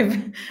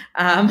abrasive,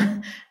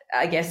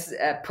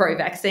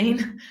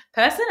 pro-vaccine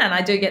person. And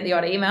I do get the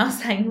odd email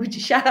saying, would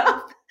you shut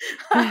up?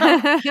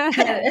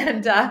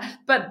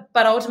 But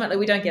ultimately,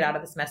 we don't get out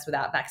of this mess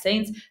without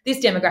vaccines.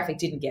 This demographic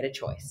didn't get a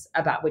choice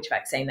about which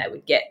vaccine they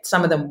would get.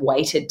 Some of them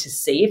waited to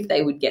see if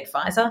they would get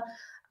Pfizer.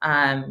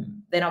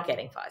 They're not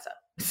getting Pfizer.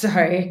 So,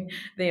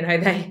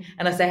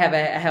 unless they have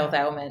a health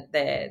ailment,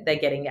 they're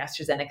getting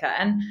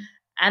AstraZeneca,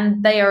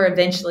 and they are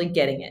eventually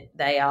getting it.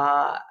 They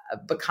are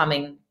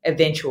becoming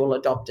eventual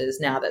adopters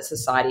now that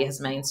society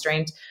has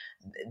mainstreamed.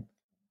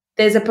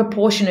 There's a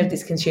proportion of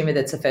this consumer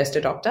that's a first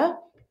adopter,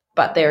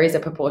 but there is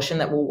a proportion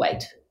that will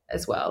wait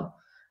as well.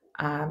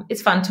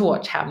 It's fun to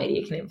watch how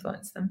media can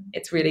influence them.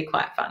 It's really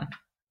quite fun.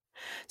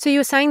 So you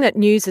were saying that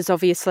news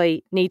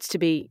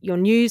your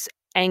news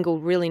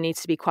angle really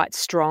needs to be quite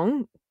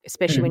strong,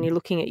 especially when you're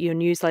looking at your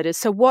newsletters.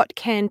 So what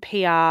can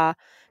PR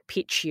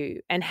pitch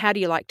you, and how do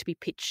you like to be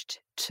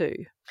pitched to?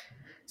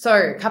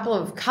 So a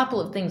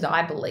couple of things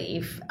I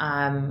believe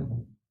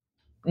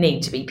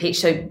need to be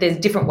pitched. So there's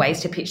different ways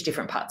to pitch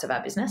different parts of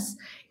our business.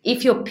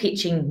 If you're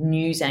pitching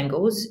news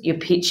angles, you're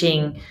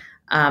pitching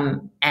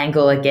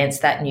angle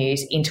against that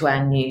news into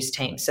our news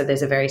team. So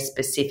there's a very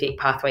specific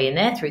pathway in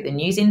there through the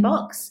news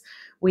inbox.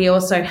 We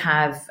also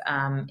have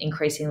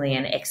increasingly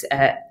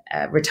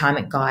a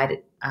retirement guide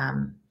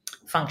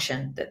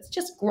function that's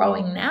just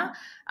growing now,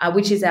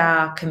 which is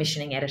our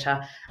commissioning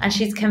editor. And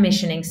she's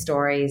commissioning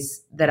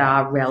stories that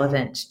are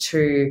relevant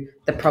to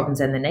the problems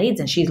and the needs.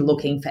 And she's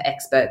looking for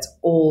experts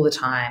all the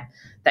time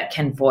that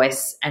can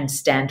voice and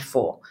stand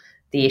for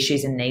the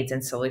issues and needs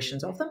and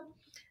solutions of them.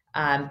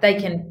 They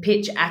can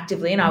pitch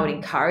actively, and I would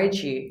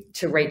encourage you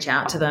to reach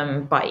out to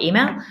them by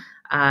email.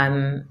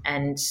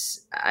 And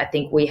I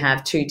think we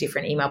have 2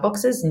 different email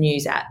boxes,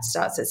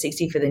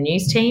 news@starts@60 for the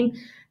news team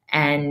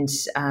and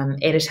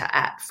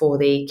editor@ for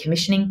the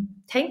commissioning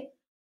team.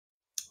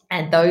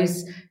 And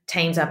those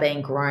teams are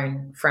being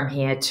grown from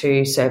here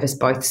to service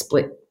both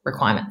split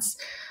requirements.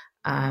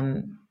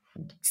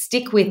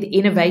 Stick with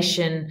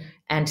innovation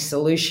and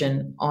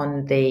solution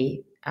on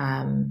the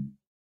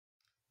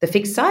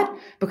fixed side,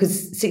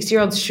 because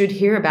 60-year-olds should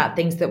hear about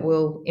things that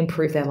will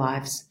improve their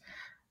lives.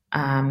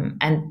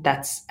 And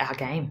that's our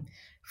game.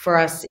 For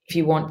us, if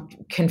you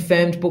want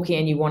confirmed booking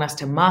and you want us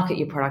to market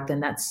your product, then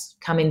that's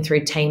come in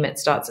through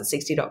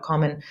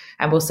team@starts@60.com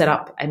and we'll set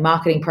up a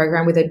marketing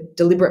program with a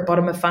deliberate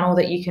bottom of funnel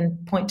that you can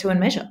point to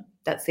and measure.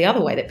 That's the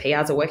other way that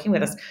PRs are working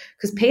with us,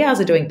 because PRs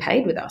are doing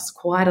paid with us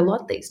quite a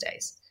lot these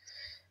days.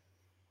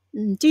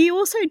 Do you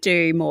also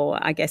do more,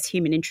 I guess,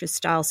 human interest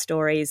style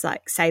stories?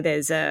 Like, say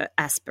there's a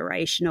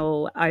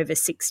aspirational over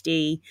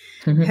 60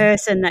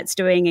 person that's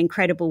doing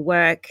incredible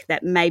work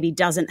that maybe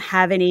doesn't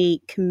have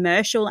any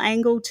commercial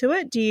angle to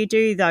it. Do you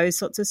do those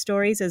sorts of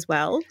stories as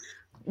well?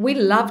 We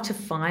love to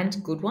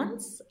find good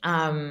ones,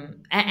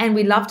 and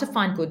we love to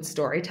find good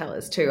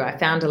storytellers too. I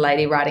found a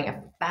lady writing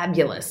a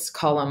fabulous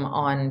column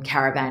on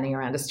caravanning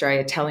around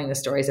Australia, telling the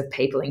stories of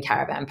people in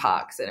caravan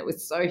parks, and it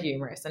was so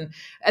humorous. And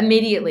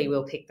immediately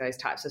we'll pick those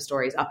types of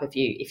stories up.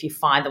 If you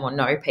find them or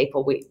know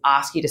people, we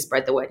ask you to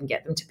spread the word and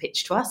get them to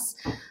pitch to us.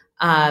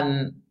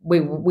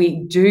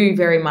 We do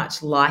very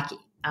much like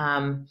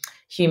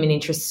human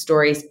interest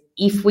stories.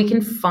 If we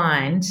can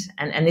find,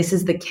 and this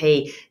is the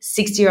key,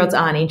 60-year-olds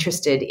aren't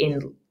interested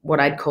in what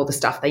I'd call the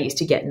stuff they used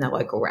to get in the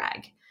local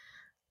rag.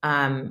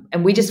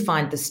 And we just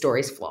find the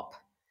stories flop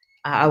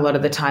a lot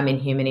of the time in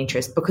human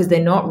interest, because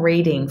they're not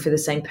reading for the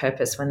same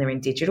purpose when they're in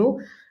digital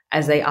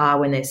as they are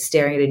when they're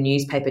staring at a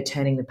newspaper,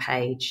 turning the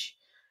page.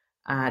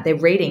 They're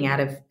reading out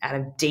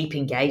of deep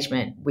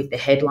engagement with the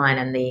headline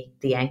and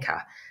the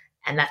anchor.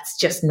 And that's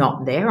just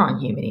not there on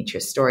human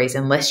interest stories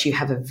unless you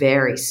have a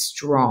very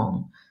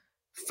strong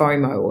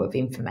FOMO of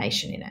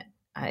information in it.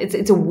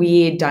 It's a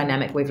weird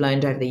dynamic we've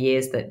learned over the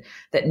years that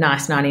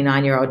nice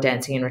 99-year-old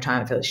dancing in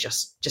retirement village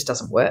just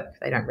doesn't work.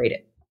 They don't read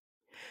it.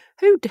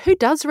 Who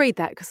does read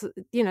that? Because,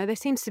 there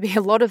seems to be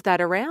a lot of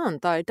that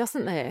around, though,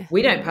 doesn't there?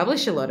 We don't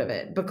publish a lot of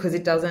it because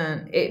it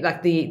doesn't,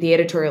 the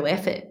editorial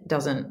effort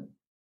doesn't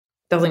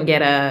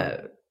get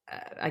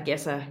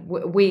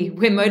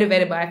we're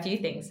motivated by a few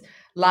things.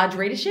 Large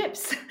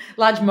readerships,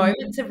 large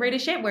moments of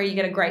readership where you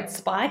get a great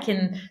spike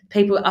in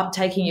people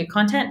uptaking your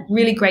content,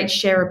 really great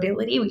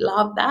shareability. We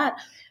love that.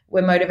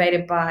 We're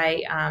motivated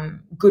by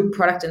good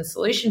product and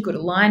solution, good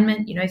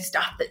alignment,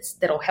 stuff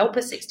that'll help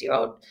a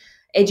 60-year-old,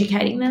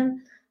 educating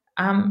them.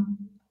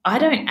 I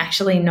don't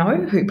actually know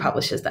who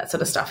publishes that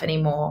sort of stuff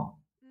anymore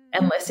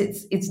unless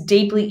it's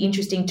deeply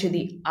interesting to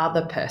the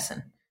other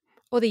person.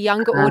 Or the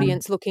younger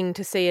audience looking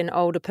to see an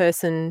older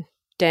person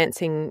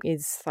dancing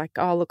is like,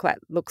 oh, look, that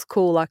looks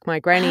cool, like my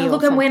granny.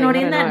 Look, and we're not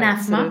in that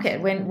NAF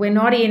market. We're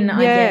not in, I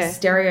guess,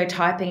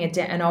 stereotyping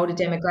an older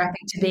demographic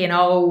to be an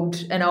old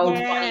funny look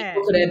at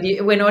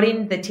her. We're not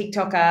in the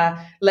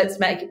TikToker, let's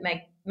make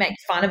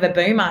fun of a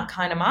boomer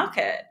kind of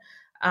market.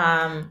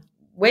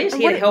 We're just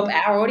here to help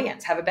our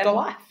audience have a better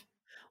life.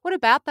 What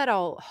about that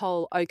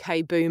whole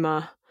okay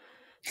boomer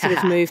sort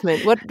of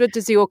movement? What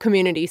does your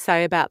community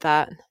say about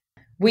that?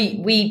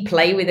 We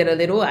play with it a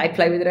little. I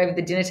play with it over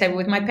the dinner table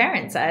with my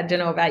parents. I don't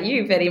know about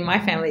you, but in my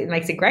family, it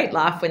makes a great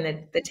laugh when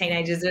the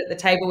teenagers are at the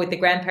table with the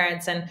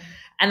grandparents and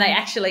they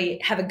actually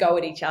have a go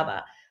at each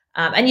other.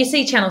 And you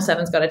see Channel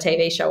 7's got a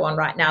TV show on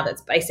right now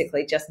that's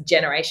basically just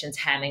generations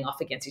hamming off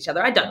against each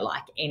other. I don't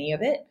like any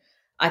of it.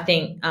 I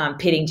think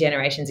pitting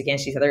generations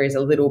against each other is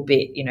a little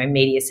bit,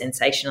 media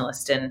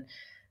sensationalist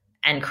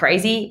and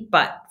crazy.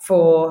 But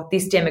for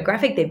this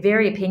demographic, they're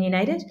very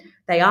opinionated.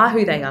 They are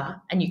who they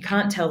are, and you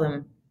can't tell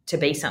them to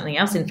be something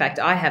else. In fact,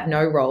 I have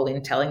no role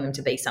in telling them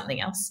to be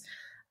something else.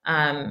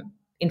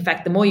 In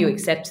fact, the more you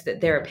accept that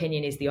their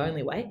opinion is the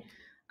only way,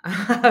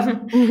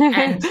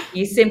 and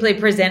you simply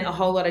present a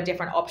whole lot of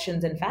different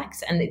options and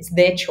facts, and it's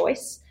their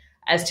choice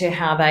as to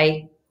how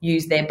they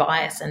use their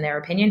bias and their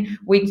opinion.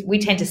 We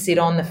tend to sit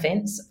on the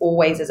fence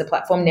always as a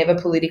platform, never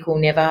political,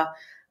 never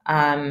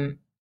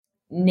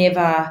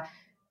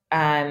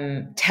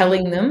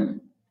telling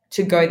them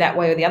to go that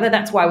way or the other.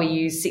 That's why we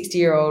use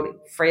 60-year-old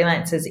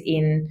freelancers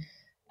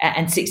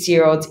and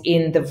 60-year-olds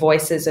in the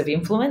voices of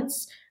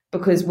influence,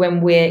 because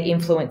when we're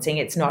influencing,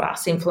 it's not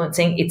us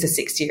influencing, it's a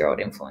 60-year-old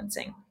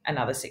influencing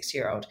another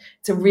 60-year-old.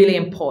 It's a really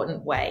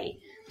important way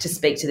to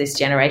speak to this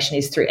generation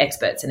is through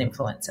experts and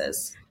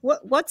influencers.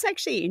 What's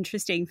actually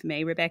interesting for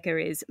me, Rebecca,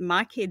 is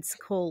my kids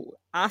call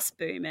us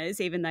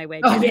boomers, even though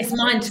we're Gen X.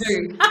 Mine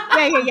too.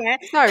 Yeah.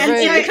 So rude.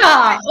 In the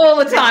car all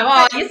the time.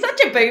 Oh, you're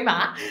such a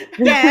boomer.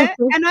 Yeah,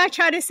 and I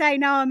try to say,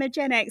 no, I'm a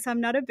Gen X.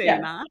 I'm not a boomer.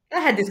 Yeah, I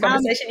had this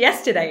conversation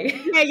yesterday.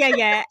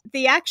 Yeah.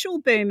 The actual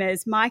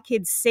boomers, my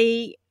kids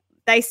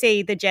they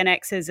see the Gen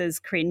Xers as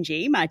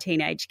cringy, my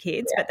teenage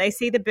kids, but they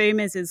see the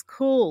boomers as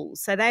cool.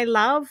 So they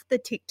love the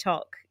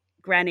TikTok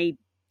granny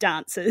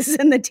dancers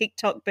and the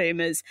TikTok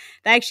boomers.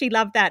 They actually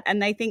love that,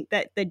 and they think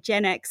that the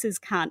Gen Xers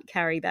can't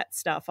carry that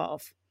stuff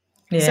off.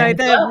 Yeah. So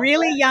the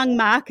really young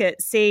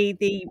market see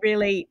the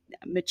really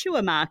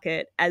mature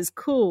market as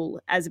cool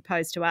as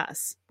opposed to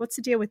us. What's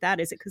the deal with that?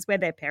 Is it because we're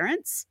their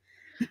parents?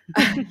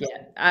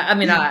 Yeah, I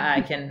mean,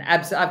 I can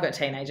absolutely. I've got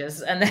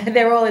teenagers, and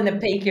they're all in the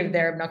peak of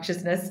their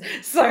obnoxiousness.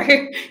 So,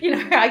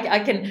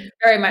 I can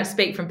very much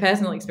speak from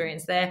personal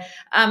experience there.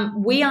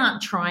 We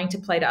aren't trying to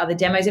play to other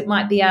demos. It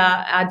might be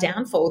our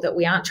downfall that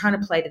we aren't trying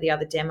to play to the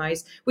other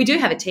demos. We do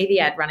have a TV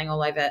ad running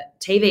all over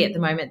TV at the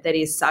moment that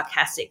is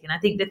sarcastic, and I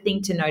think the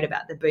thing to note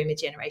about the boomer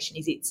generation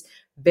is it's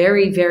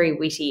very, very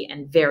witty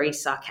and very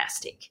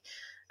sarcastic.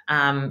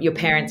 Your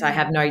parents, I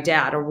have no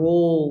doubt, are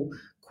all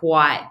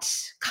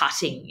quite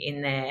cutting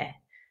in their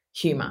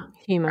humor,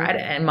 right?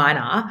 And mine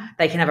are.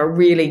 They can have a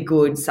really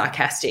good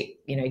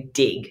sarcastic,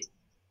 dig.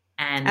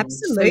 And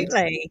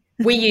absolutely,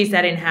 so we use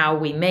that in how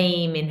we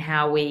meme, in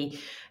how we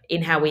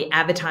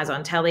advertise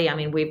on telly. I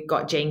mean, we've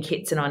got Jean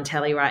Kitson on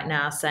telly right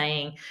now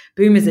saying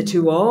boomers are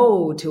too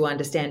old to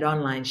understand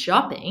online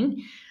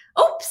shopping.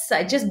 Oops,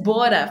 I just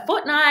bought a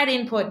fortnight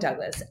in Port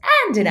Douglas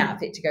and an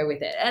outfit to go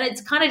with it. And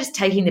it's kind of just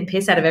taking the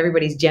piss out of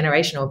everybody's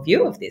generational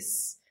view of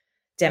this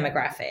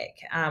demographic.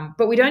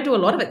 But we don't do a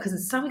lot of it because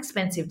it's so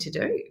expensive to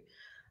do.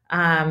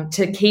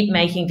 To keep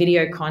making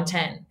video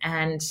content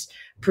and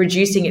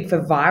producing it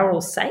for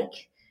viral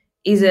sake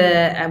is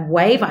a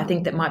wave, I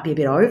think, that might be a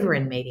bit over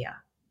in media.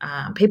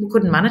 People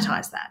couldn't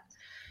monetize that.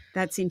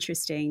 That's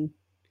interesting.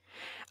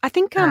 I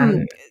think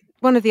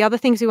one of the other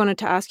things we wanted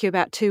to ask you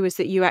about too is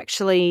that you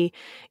actually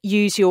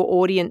use your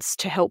audience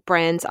to help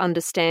brands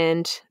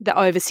understand the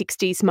over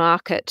 60s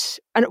market,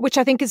 and which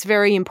I think is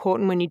very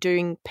important when you're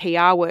doing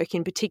PR work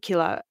in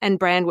particular and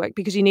brand work,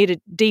 because you need a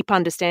deep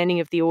understanding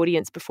of the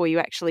audience before you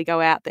actually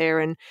go out there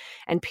and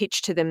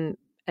pitch to them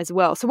as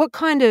well. So what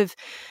kind of,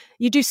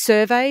 you do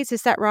surveys,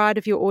 is that right,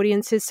 of your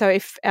audiences? So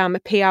if a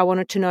PR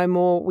wanted to know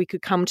more, we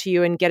could come to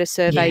you and get a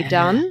survey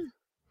done?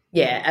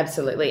 Yeah,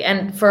 absolutely.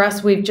 And for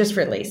us, we've just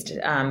released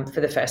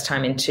for the first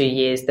time in 2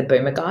 years the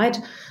Boomer Guide,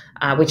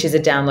 which is a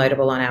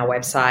downloadable on our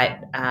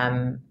website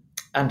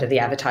under the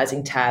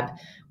advertising tab,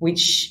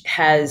 which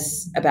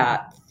has about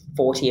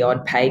 40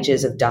 odd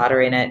pages of data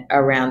in it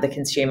around the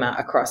consumer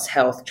across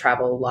health,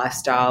 travel,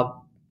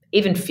 lifestyle,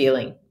 even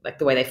feeling, like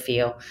the way they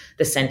feel,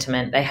 the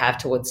sentiment they have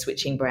towards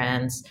switching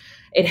brands.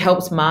 It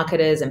helps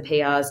marketers and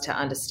PRs to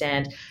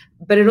understand,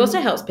 but it also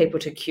helps people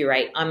to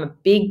curate. I'm a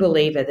big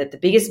believer that the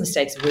biggest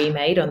mistakes we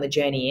made on the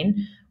journey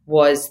in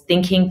was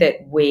thinking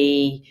that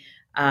we,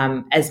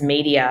 as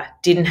media,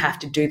 didn't have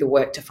to do the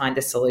work to find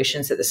the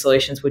solutions, that the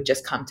solutions would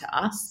just come to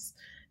us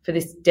for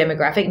this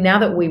demographic. Now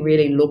that we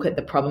really look at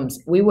the problems,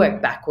 we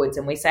work backwards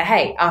and we say,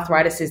 hey,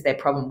 arthritis is their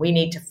problem. We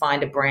need to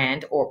find a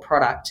brand or a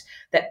product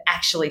that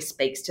actually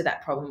speaks to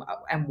that problem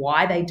and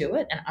why they do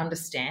it, and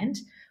understand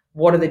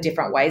what are the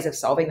different ways of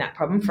solving that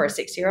problem for a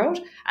 6-year-old.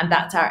 And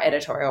that's our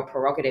editorial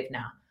prerogative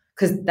now,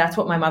 because that's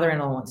what my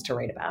mother-in-law wants to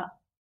read about.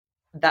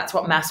 That's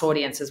what mass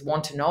audiences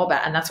want to know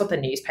about, and that's what the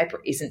newspaper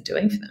isn't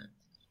doing for them.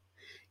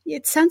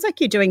 It sounds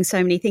like you're doing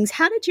so many things.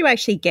 How did you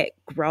actually get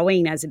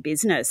growing as a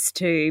business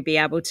to be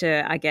able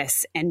to, I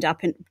guess, end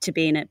up to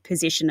be in a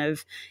position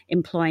of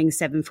employing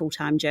 7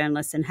 full-time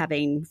journalists and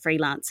having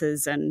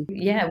freelancers? And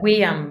yeah,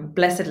 we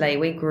blessedly,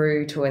 we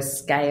grew to a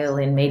scale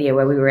in media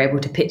where we were able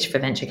to pitch for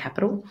venture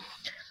capital.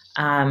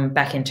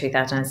 Back in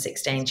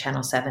 2016,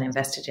 Channel 7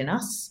 invested in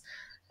us,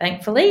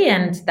 thankfully,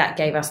 and that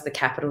gave us the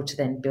capital to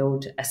then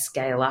build a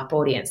scale-up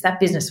audience. That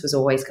business was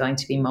always going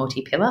to be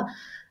multi-pillar,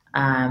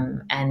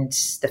 and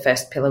the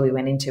first pillar we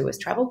went into was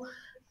travel,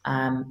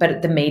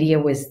 but the media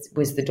was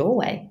the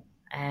doorway.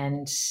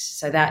 And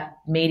so that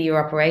media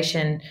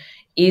operation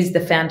is the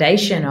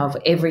foundation of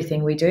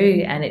everything we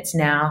do, and it's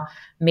now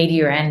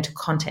media and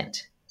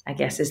content, I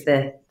guess, is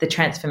the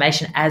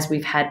transformation as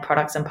we've had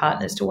products and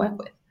partners to work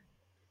with.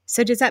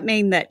 So does that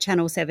mean that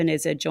Channel 7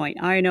 is a joint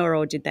owner,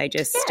 or did they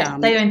just... Yeah,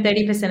 they own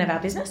 30% of our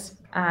business,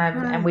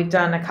 and we've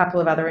done a couple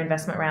of other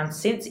investment rounds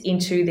since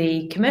into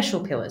the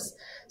commercial pillars.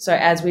 So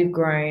as we've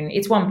grown,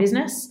 it's one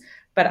business,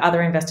 but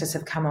other investors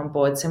have come on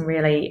board, some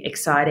really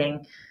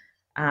exciting,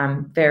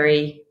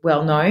 very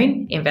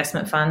well-known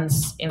investment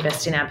funds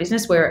invest in our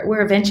business. We're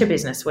a venture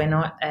business. We're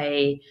not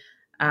a...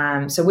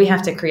 so we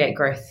have to create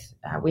growth.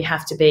 We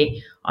have to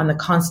be on the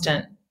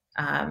constant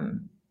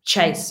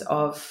chase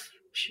of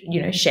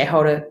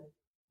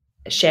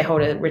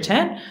shareholder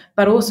return,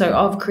 but also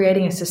of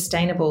creating a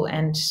sustainable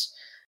and,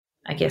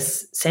 I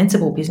guess,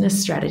 sensible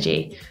business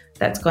strategy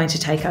that's going to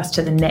take us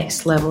to the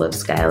next level of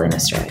scale in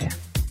Australia.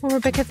 Well,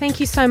 Rebecca,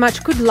 thank you so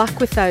much. Good luck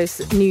with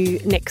those new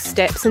next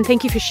steps, and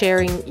thank you for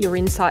sharing your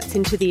insights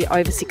into the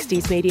over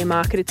 60s media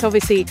market. It's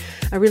obviously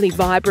a really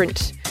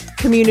vibrant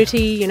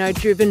community,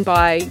 driven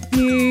by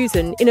news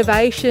and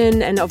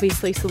innovation and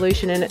obviously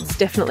solution, and it's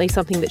definitely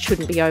something that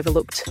shouldn't be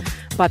overlooked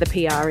by the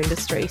PR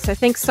industry. So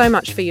thanks so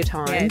much for your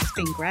time. Yeah, it's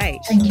been great.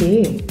 Thank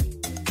you.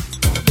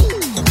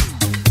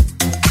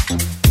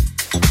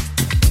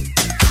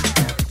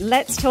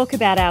 Let's talk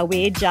about our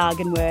weird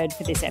jargon word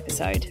for this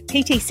episode,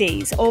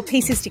 PTCs, or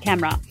pieces to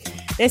camera.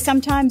 They're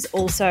sometimes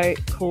also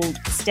called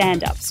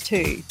stand-ups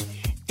too.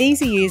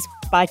 These are used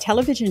by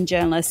television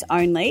journalists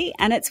only,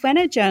 and it's when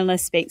a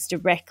journalist speaks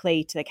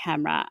directly to the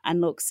camera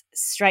and looks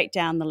straight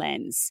down the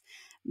lens,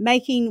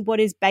 making what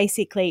is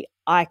basically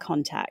eye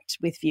contact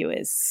with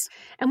viewers.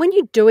 And when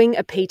you're doing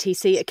a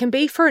PTC, it can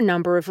be for a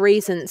number of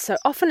reasons. So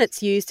often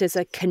it's used as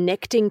a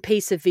connecting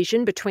piece of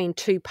vision between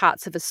two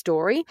parts of a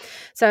story.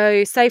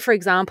 So say, for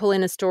example,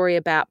 in a story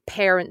about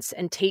parents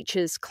and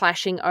teachers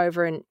clashing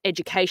over an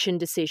education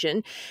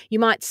decision, you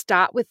might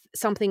start with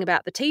something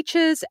about the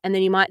teachers, and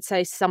then you might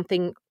say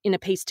something in a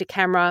piece to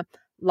camera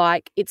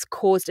like it's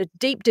caused a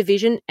deep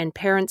division and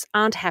parents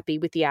aren't happy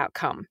with the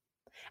outcome.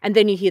 And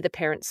then you hear the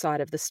parents'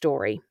 side of the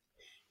story.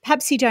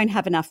 Perhaps you don't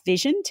have enough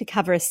vision to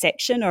cover a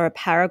section or a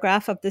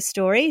paragraph of the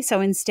story, so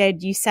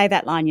instead you say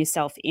that line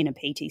yourself in a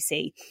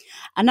PTC.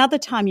 Another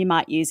time you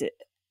might use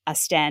a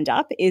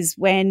stand-up is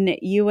when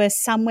you are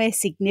somewhere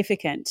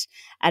significant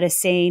at a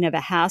scene of a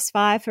house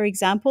fire, for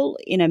example,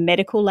 in a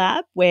medical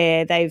lab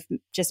where they've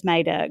just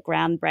made a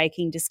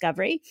groundbreaking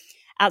discovery,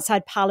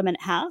 outside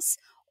Parliament House,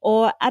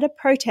 or at a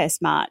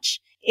protest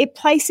march. It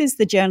places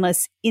the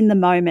journalist in the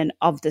moment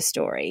of the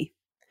story.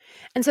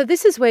 And so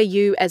this is where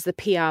you as the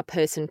PR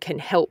person can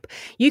help.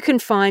 You can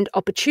find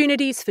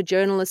opportunities for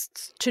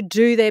journalists to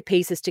do their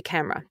pieces to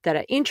camera that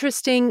are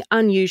interesting,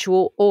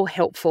 unusual, or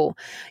helpful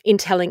in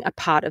telling a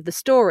part of the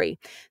story.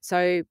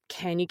 So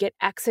can you get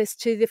access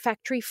to the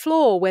factory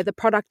floor where the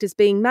product is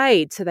being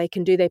made so they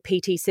can do their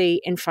PTC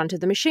in front of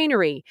the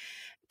machinery?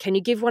 Can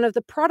you give one of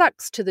the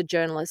products to the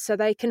journalist so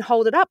they can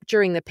hold it up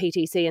during the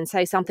PTC and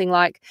say something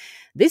like,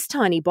 "This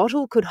tiny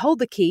bottle could hold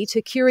the key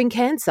to curing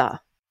cancer"?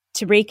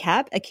 To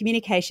recap, a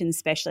communications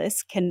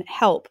specialist can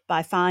help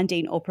by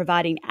finding or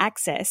providing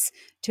access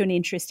to an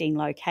interesting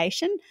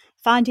location,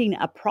 finding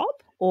a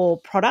prop or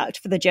product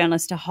for the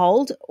journalist to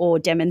hold or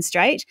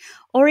demonstrate,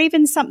 or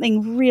even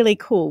something really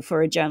cool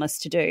for a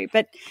journalist to do.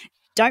 But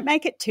don't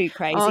make it too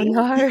crazy. Oh,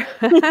 no.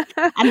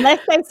 Unless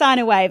they sign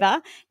a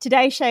waiver.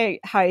 Today's show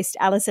host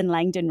Alison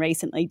Langdon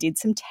recently did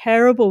some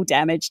terrible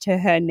damage to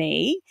her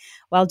knee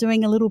while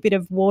doing a little bit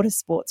of water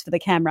sports for the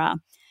camera.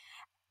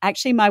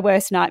 Actually, my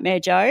worst nightmare,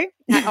 Jo.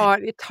 Oh,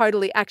 it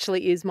totally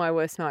actually is my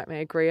worst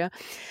nightmare, Greer.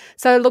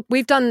 So, look,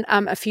 we've done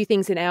a few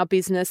things in our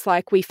business.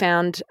 Like we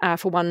found,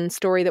 for one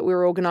story that we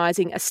were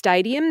organising, a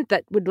stadium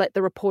that would let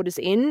the reporters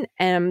in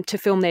to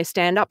film their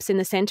stand-ups in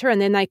the centre,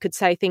 and then they could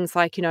say things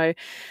like, the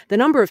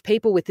number of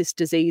people with this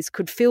disease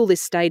could fill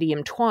this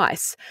stadium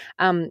twice.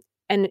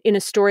 And in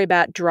a story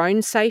about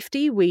drone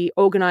safety, we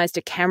organised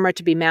a camera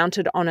to be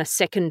mounted on a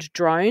second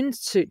drone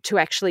to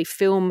actually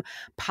film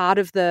part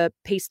of the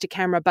piece to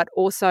camera, but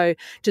also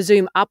to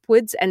zoom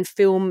upwards and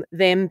film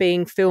them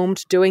being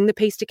filmed doing the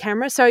piece to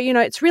camera. So,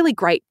 it's really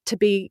great to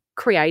be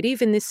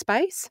creative in this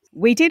space.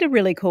 We did a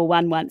really cool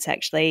one once,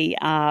 actually,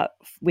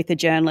 with a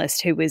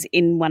journalist who was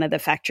in one of the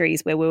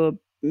factories where we were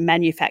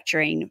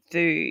manufacturing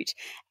food.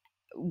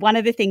 One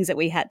of the things that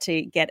we had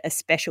to get a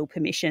special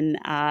permission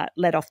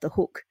let off the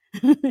hook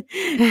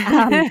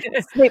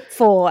slip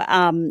for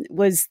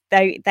was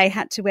they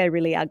had to wear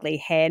really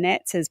ugly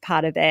hairnets as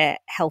part of their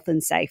health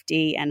and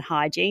safety and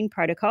hygiene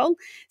protocol.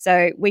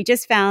 So we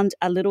just found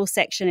a little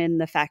section in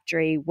the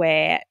factory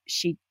where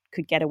she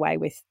could get away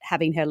with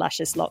having her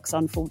luscious locks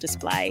on full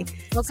display.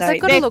 Well, so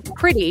they've got to look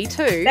pretty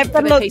too. They've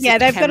got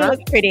to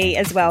look pretty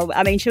as well.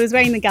 I mean, she was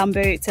wearing the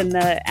gumboots and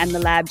the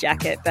lab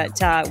jacket,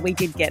 but we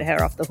did get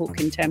her off the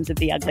hook in terms of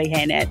the ugly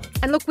hairnet.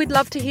 And look, we'd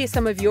love to hear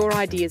some of your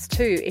ideas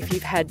too. If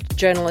you've had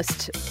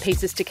journalist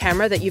pieces to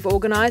camera that you've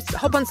organised,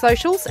 hop on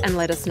socials and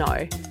let us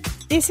know.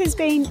 This has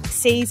been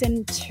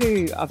season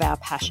 2 of our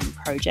passion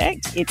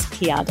project. It's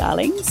PR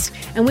Darlings.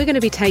 And we're going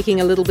to be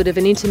taking a little bit of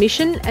an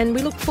intermission, and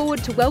we look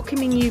forward to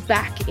welcoming you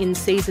back in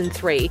season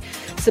 3.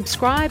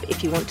 Subscribe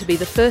if you want to be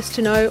the first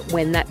to know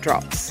when that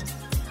drops.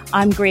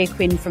 I'm Greer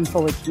Quinn from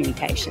Forward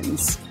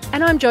Communications.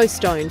 And I'm Jo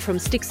Stone from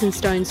Sticks and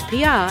Stones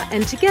PR,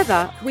 and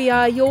together we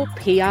are your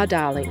PR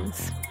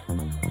Darlings.